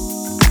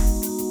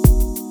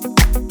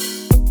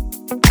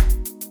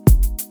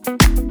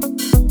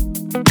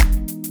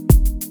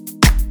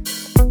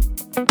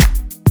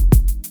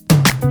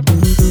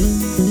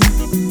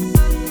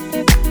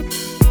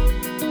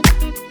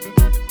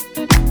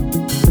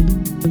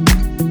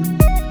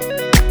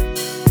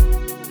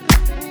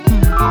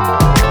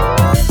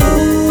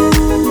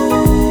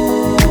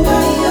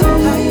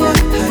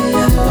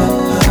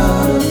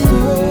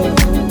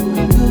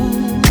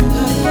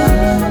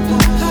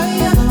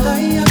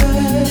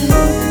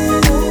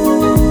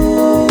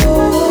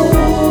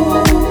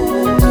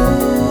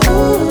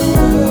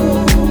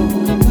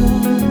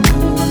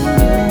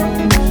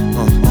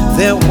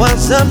 There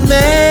was a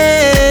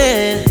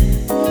man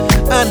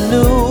I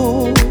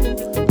knew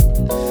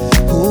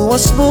who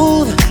was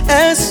smooth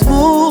as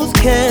smooth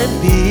can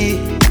be.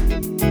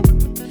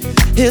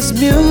 His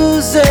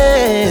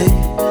music,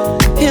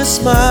 his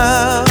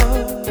smile,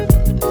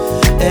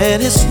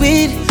 and his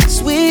sweet,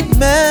 sweet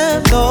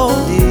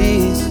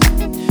melodies.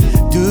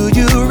 Do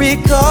you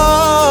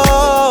recall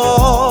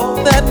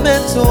that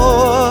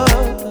mentor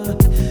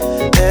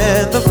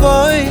and the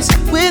voice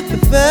with the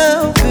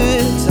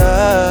velvet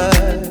touch?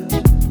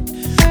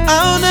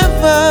 I'll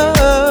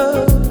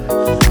never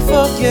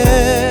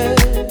forget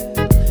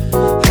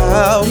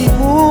how he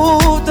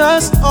moved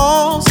us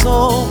all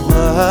so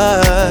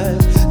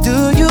much.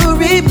 Do you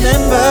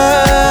remember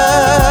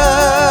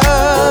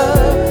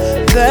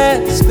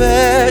that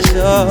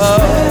special,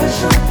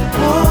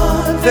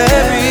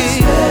 very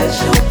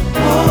special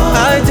one?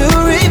 I do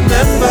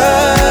remember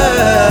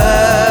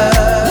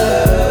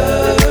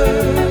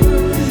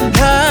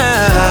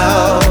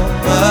how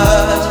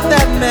much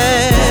that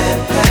man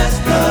has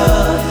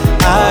done.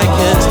 I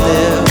can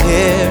still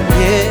hear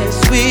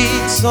his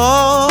sweet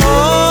song.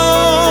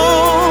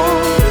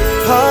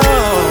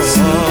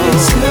 Silky,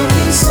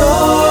 silky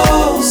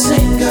soul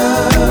singer.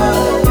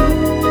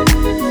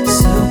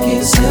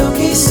 Silky,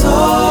 silky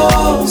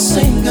soul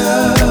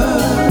singer.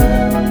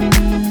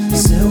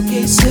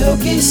 Silky,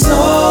 silky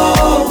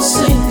soul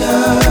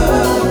singer.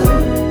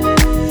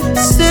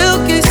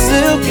 Silky,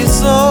 silky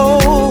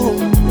soul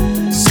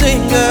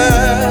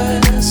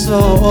singer.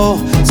 Soul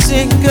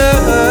singer.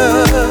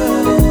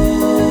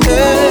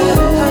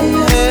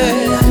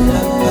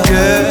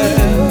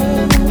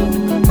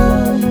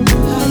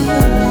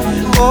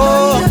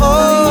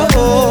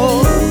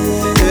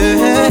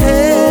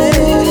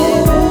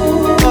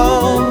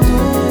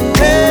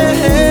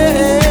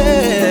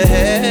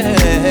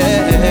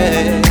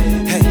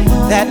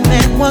 That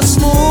man was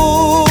smooth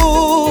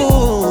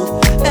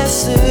as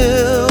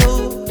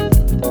silk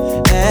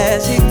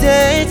as he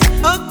danced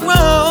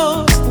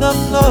across the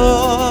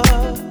floor.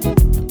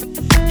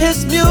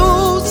 His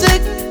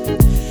music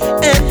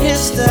and his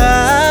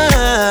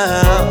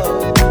style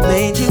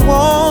made you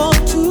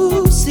want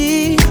to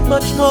see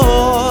much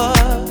more.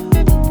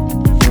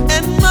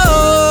 And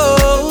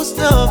most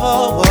of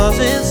all was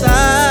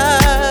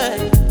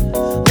inside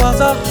was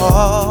a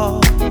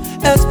heart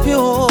as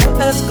pure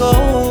as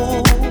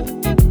gold.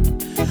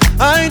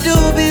 I do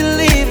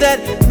believe that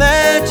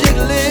magic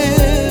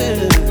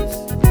lives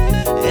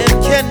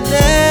and can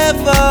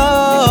never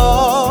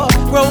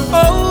grow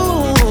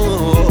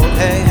old.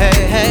 Hey,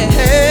 hey, hey,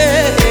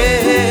 hey,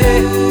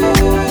 hey.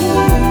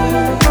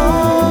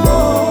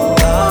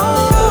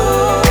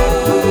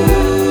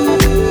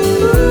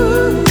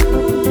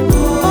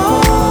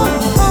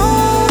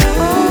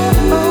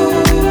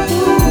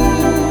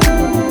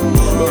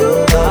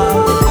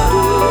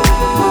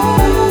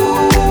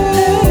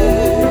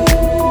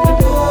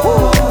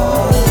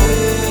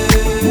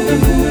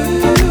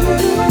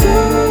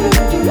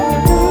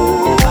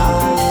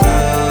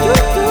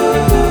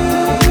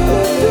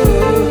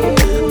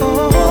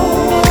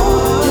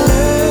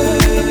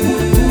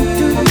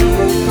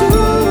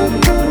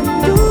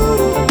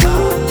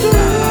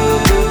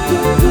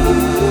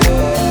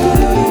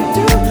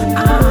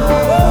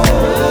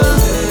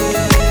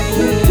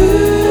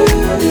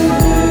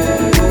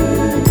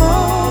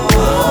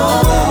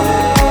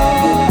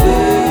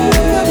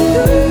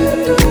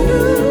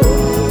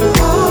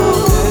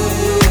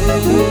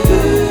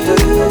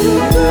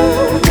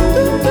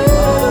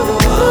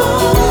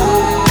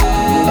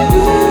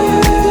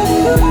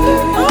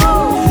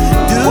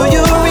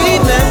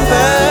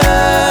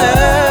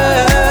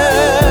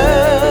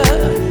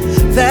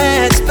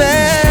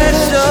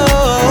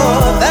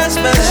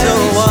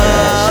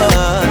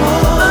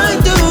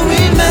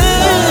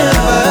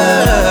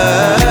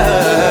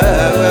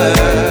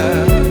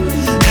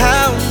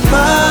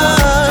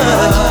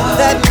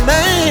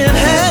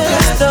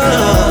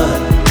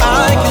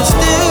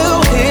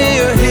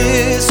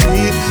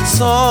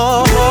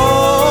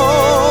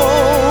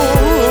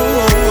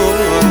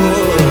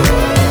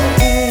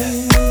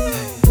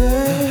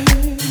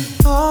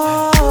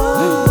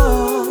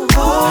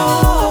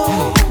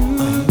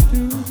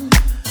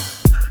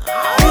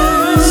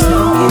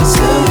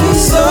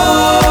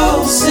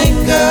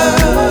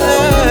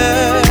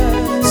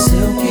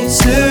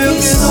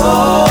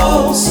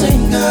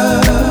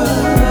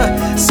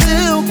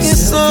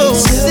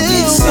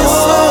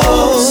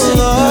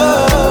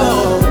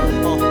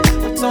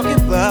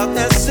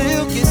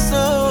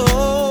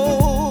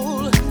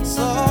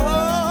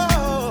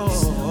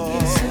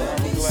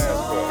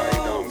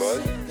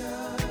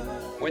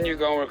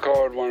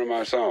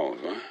 my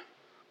songs, man.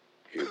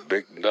 You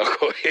big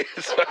knucklehead.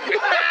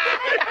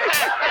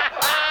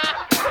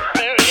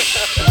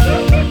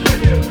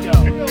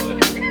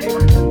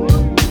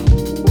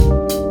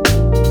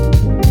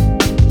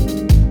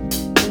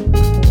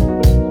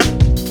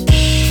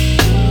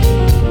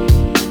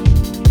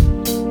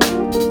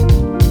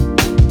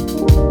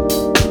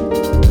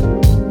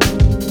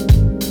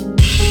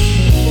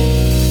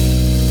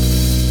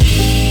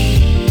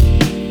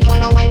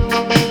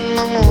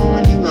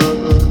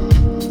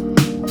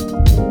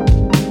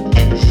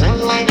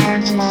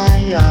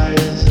 My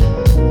eyes.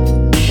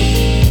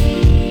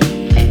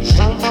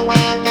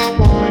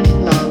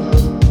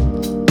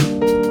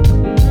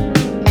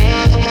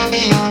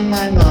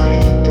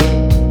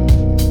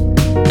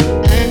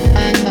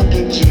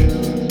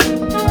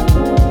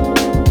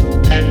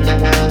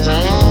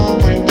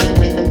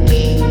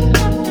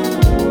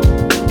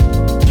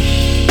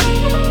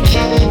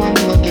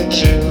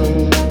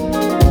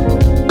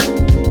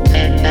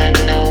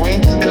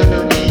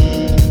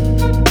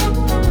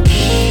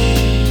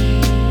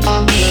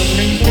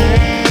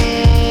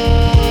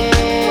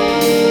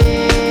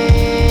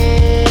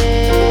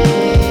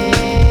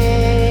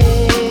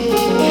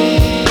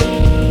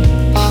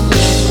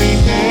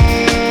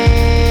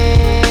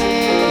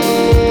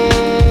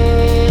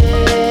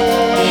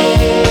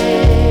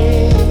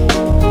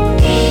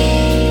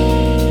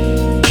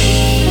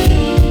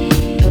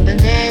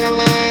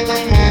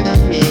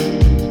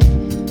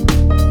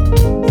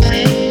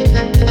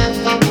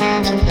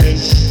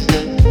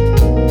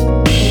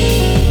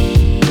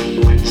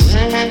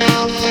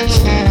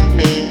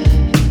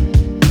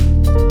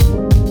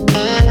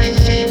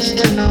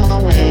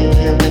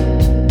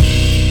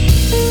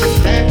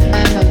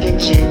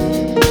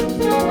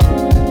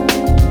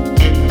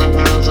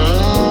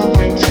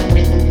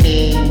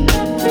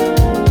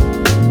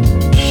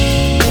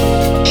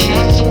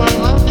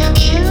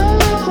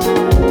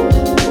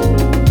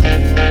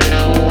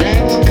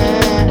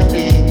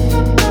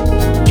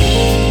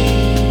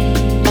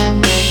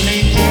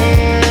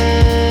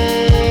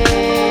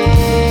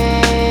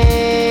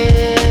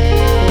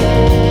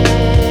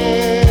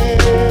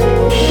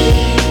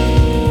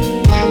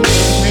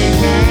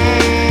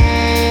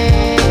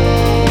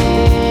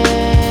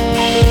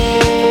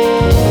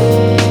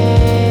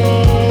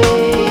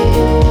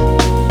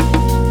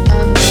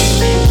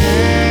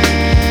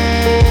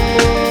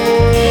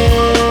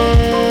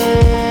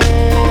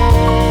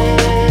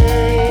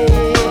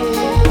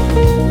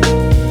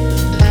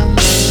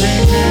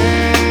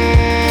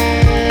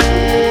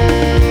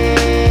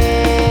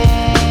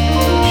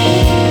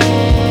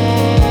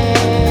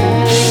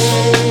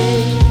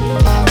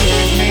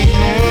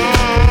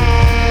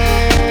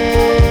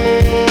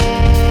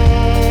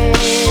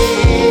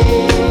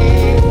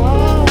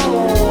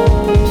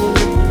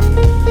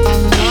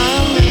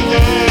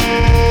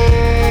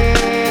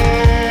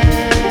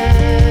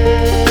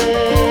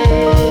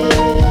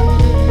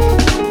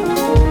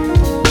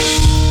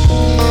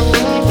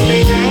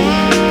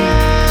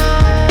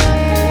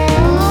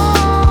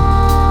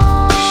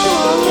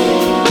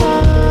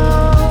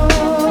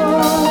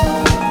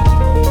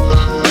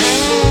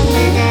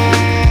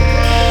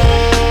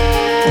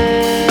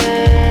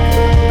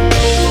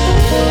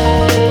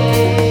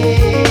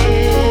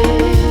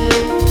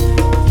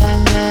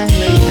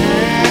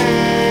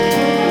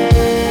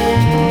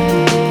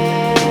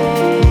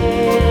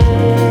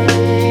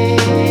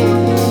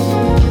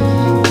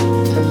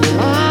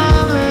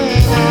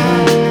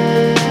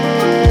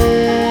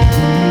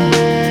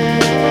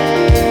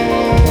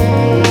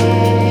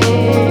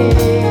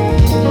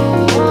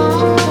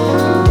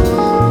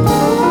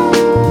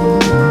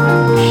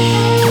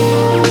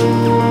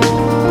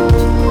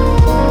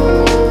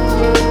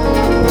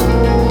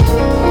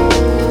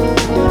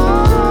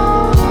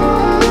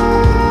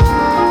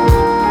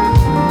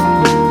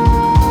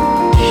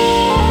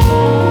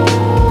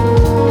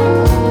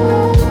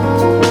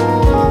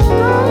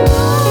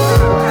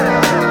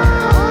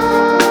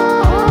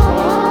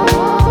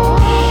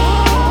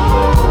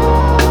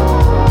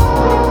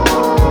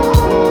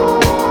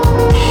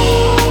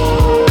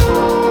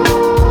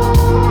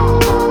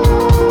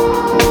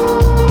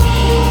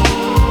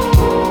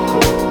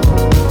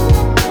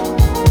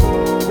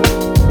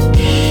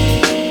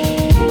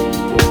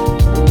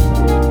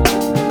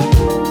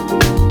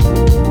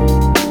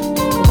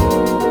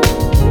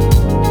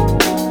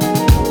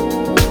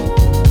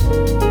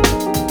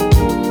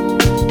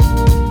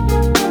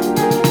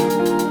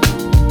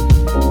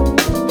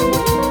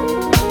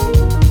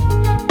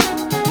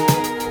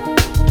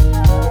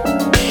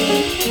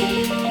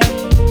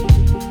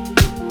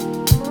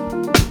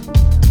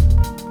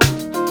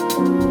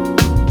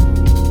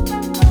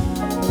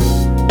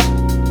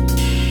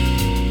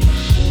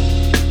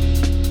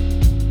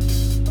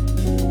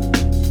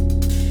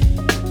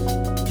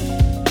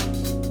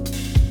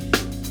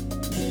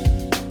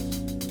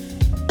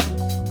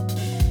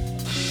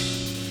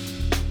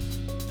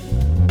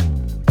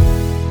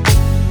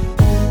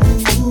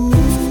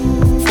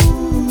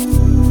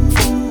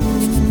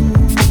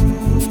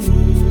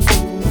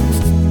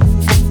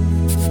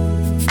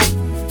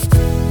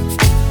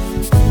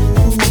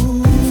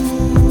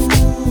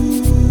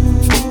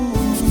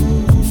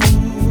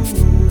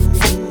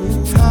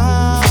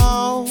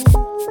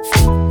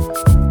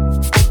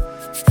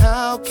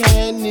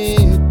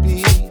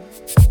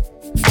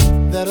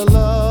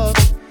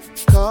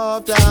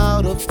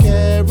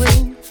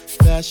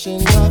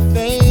 my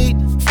fate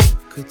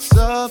could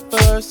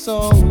suffer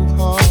so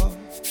hard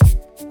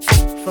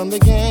from the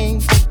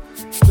games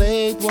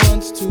played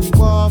once too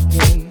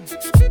often.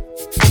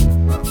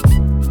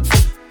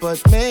 But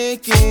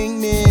making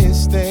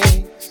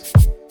mistakes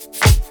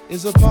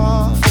is a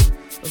part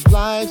of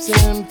life's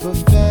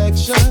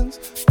imperfections.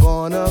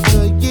 Born of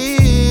the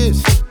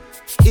years,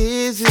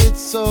 is it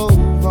so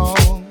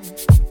wrong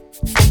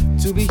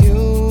to be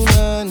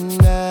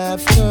human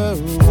after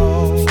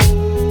all?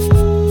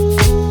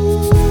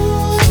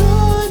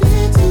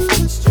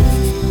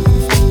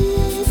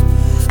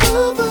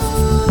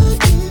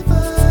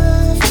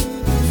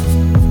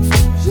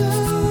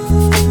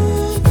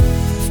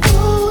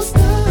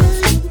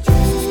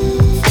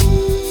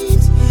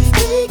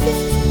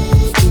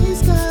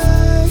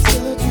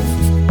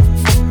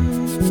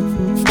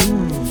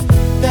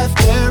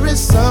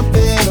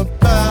 Something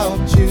about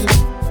you,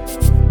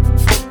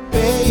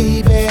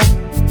 baby,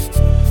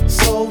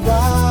 so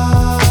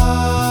right.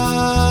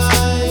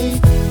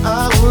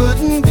 I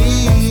wouldn't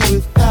be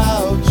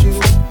without you,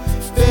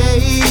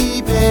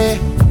 baby.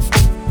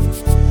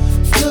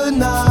 Good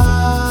night.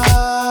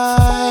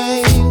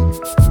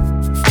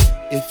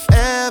 If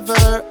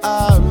ever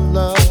our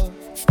love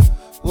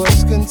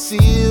was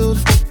concealed,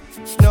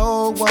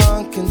 no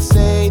one can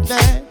say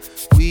that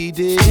we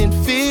didn't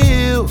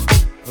feel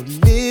a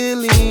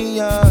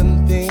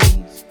million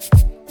things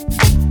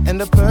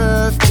and a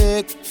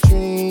perfect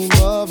dream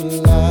of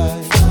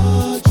life.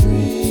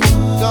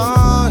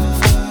 Gone,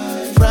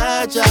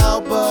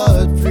 fragile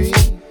but free.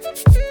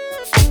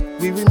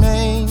 We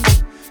remain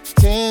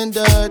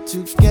tender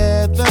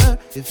together,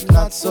 if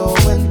not so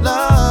in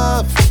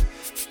love.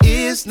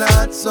 It's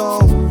not so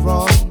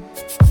wrong.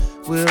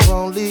 We're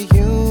only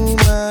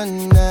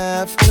human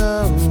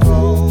after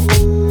all.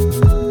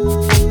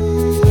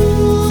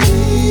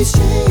 These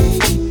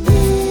changing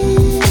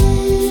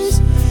days,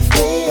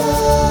 they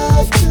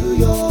add to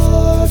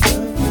your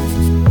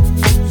confusion.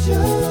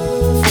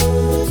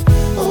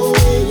 Oh,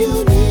 when you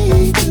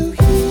need to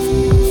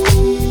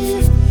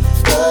hear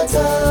the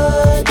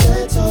time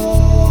that's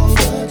all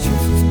the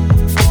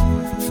truth.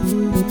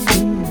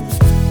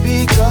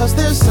 Because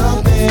there's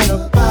something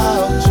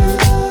about you,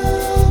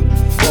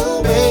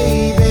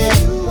 baby,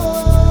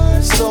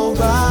 so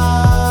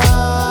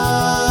right.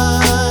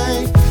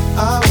 I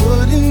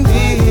wouldn't be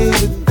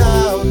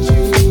without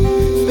you,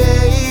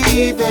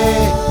 baby.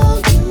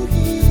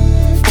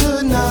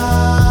 Good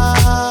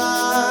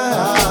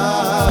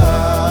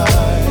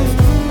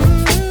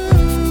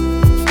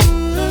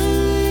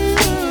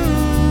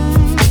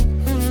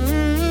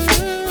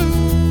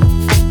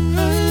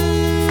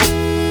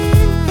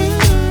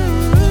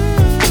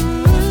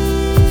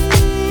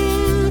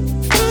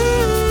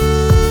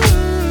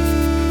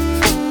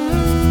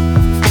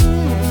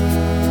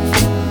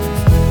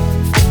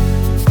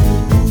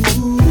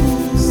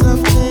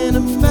something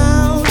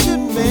about you,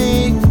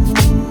 babe.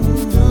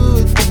 Do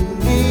it to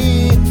me.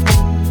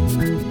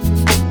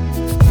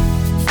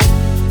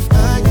 I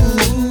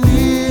couldn't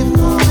live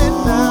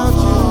without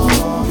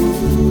you.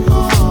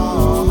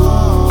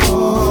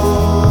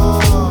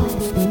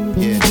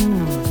 Yeah.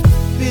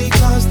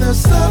 Because there's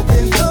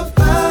something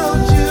about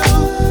you.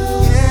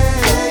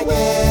 Yeah,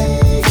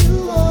 yeah. You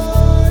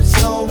are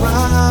so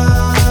right.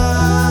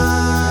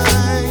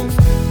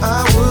 I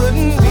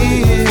wouldn't be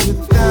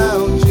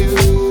without you,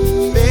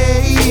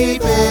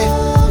 baby.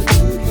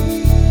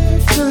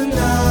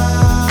 Tonight,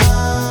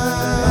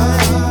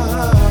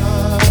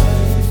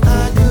 I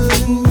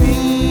couldn't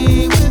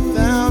be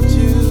without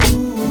you.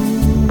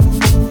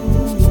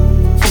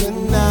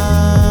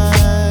 Tonight,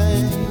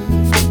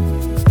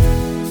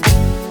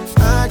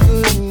 I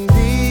couldn't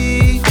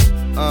be.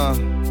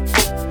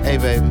 Hey,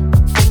 baby.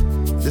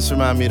 This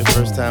reminds me of the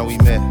first time we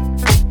met.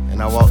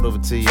 And I walked over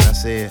to you and I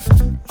said,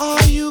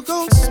 are you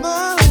gonna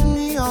smile at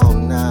me all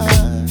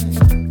night?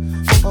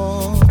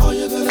 Or are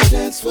you gonna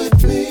dance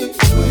with me,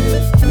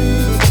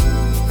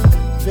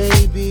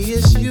 Baby,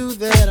 it's you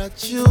that I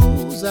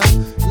choose. I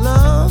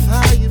love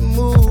how you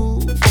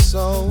move.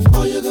 So,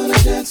 are you gonna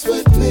dance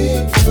with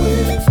me,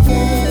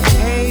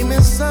 Came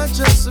as such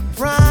a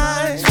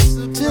surprise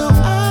till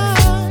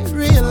I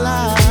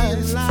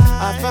realized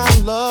I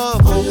found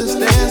love on this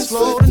dance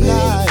floor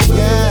tonight.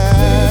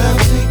 Yeah. Now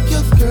take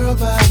your girl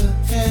by the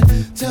hand,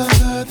 tell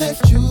her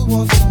that you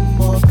want some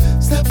more.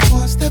 Step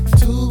one, step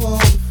two on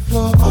the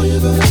floor. Are you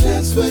gonna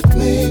dance with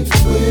me,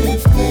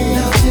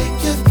 Now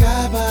take your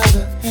guy by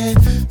the hand,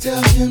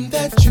 tell him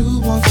that you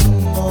want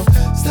some more.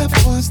 Step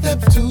one, step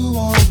two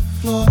on the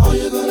floor. Are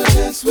you gonna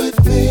dance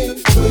with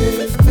me,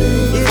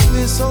 If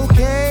it's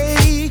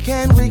okay,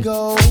 can we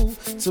go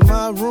to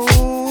my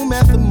room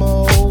at the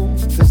mall?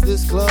 Cause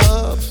this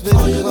club's been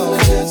closed. Are you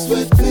gonna dance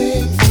with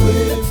me,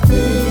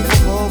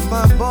 Oh,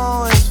 my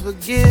boys,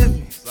 forgive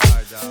me.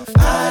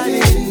 I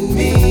didn't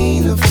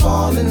mean to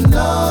fall in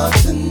love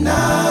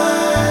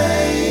tonight.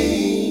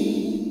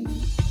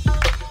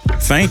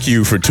 Thank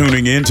you for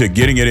tuning in to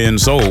Getting It In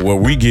Soul, where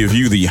we give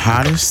you the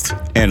hottest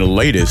and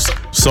latest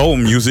soul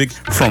music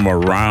from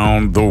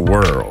around the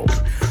world.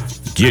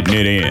 Getting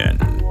it in.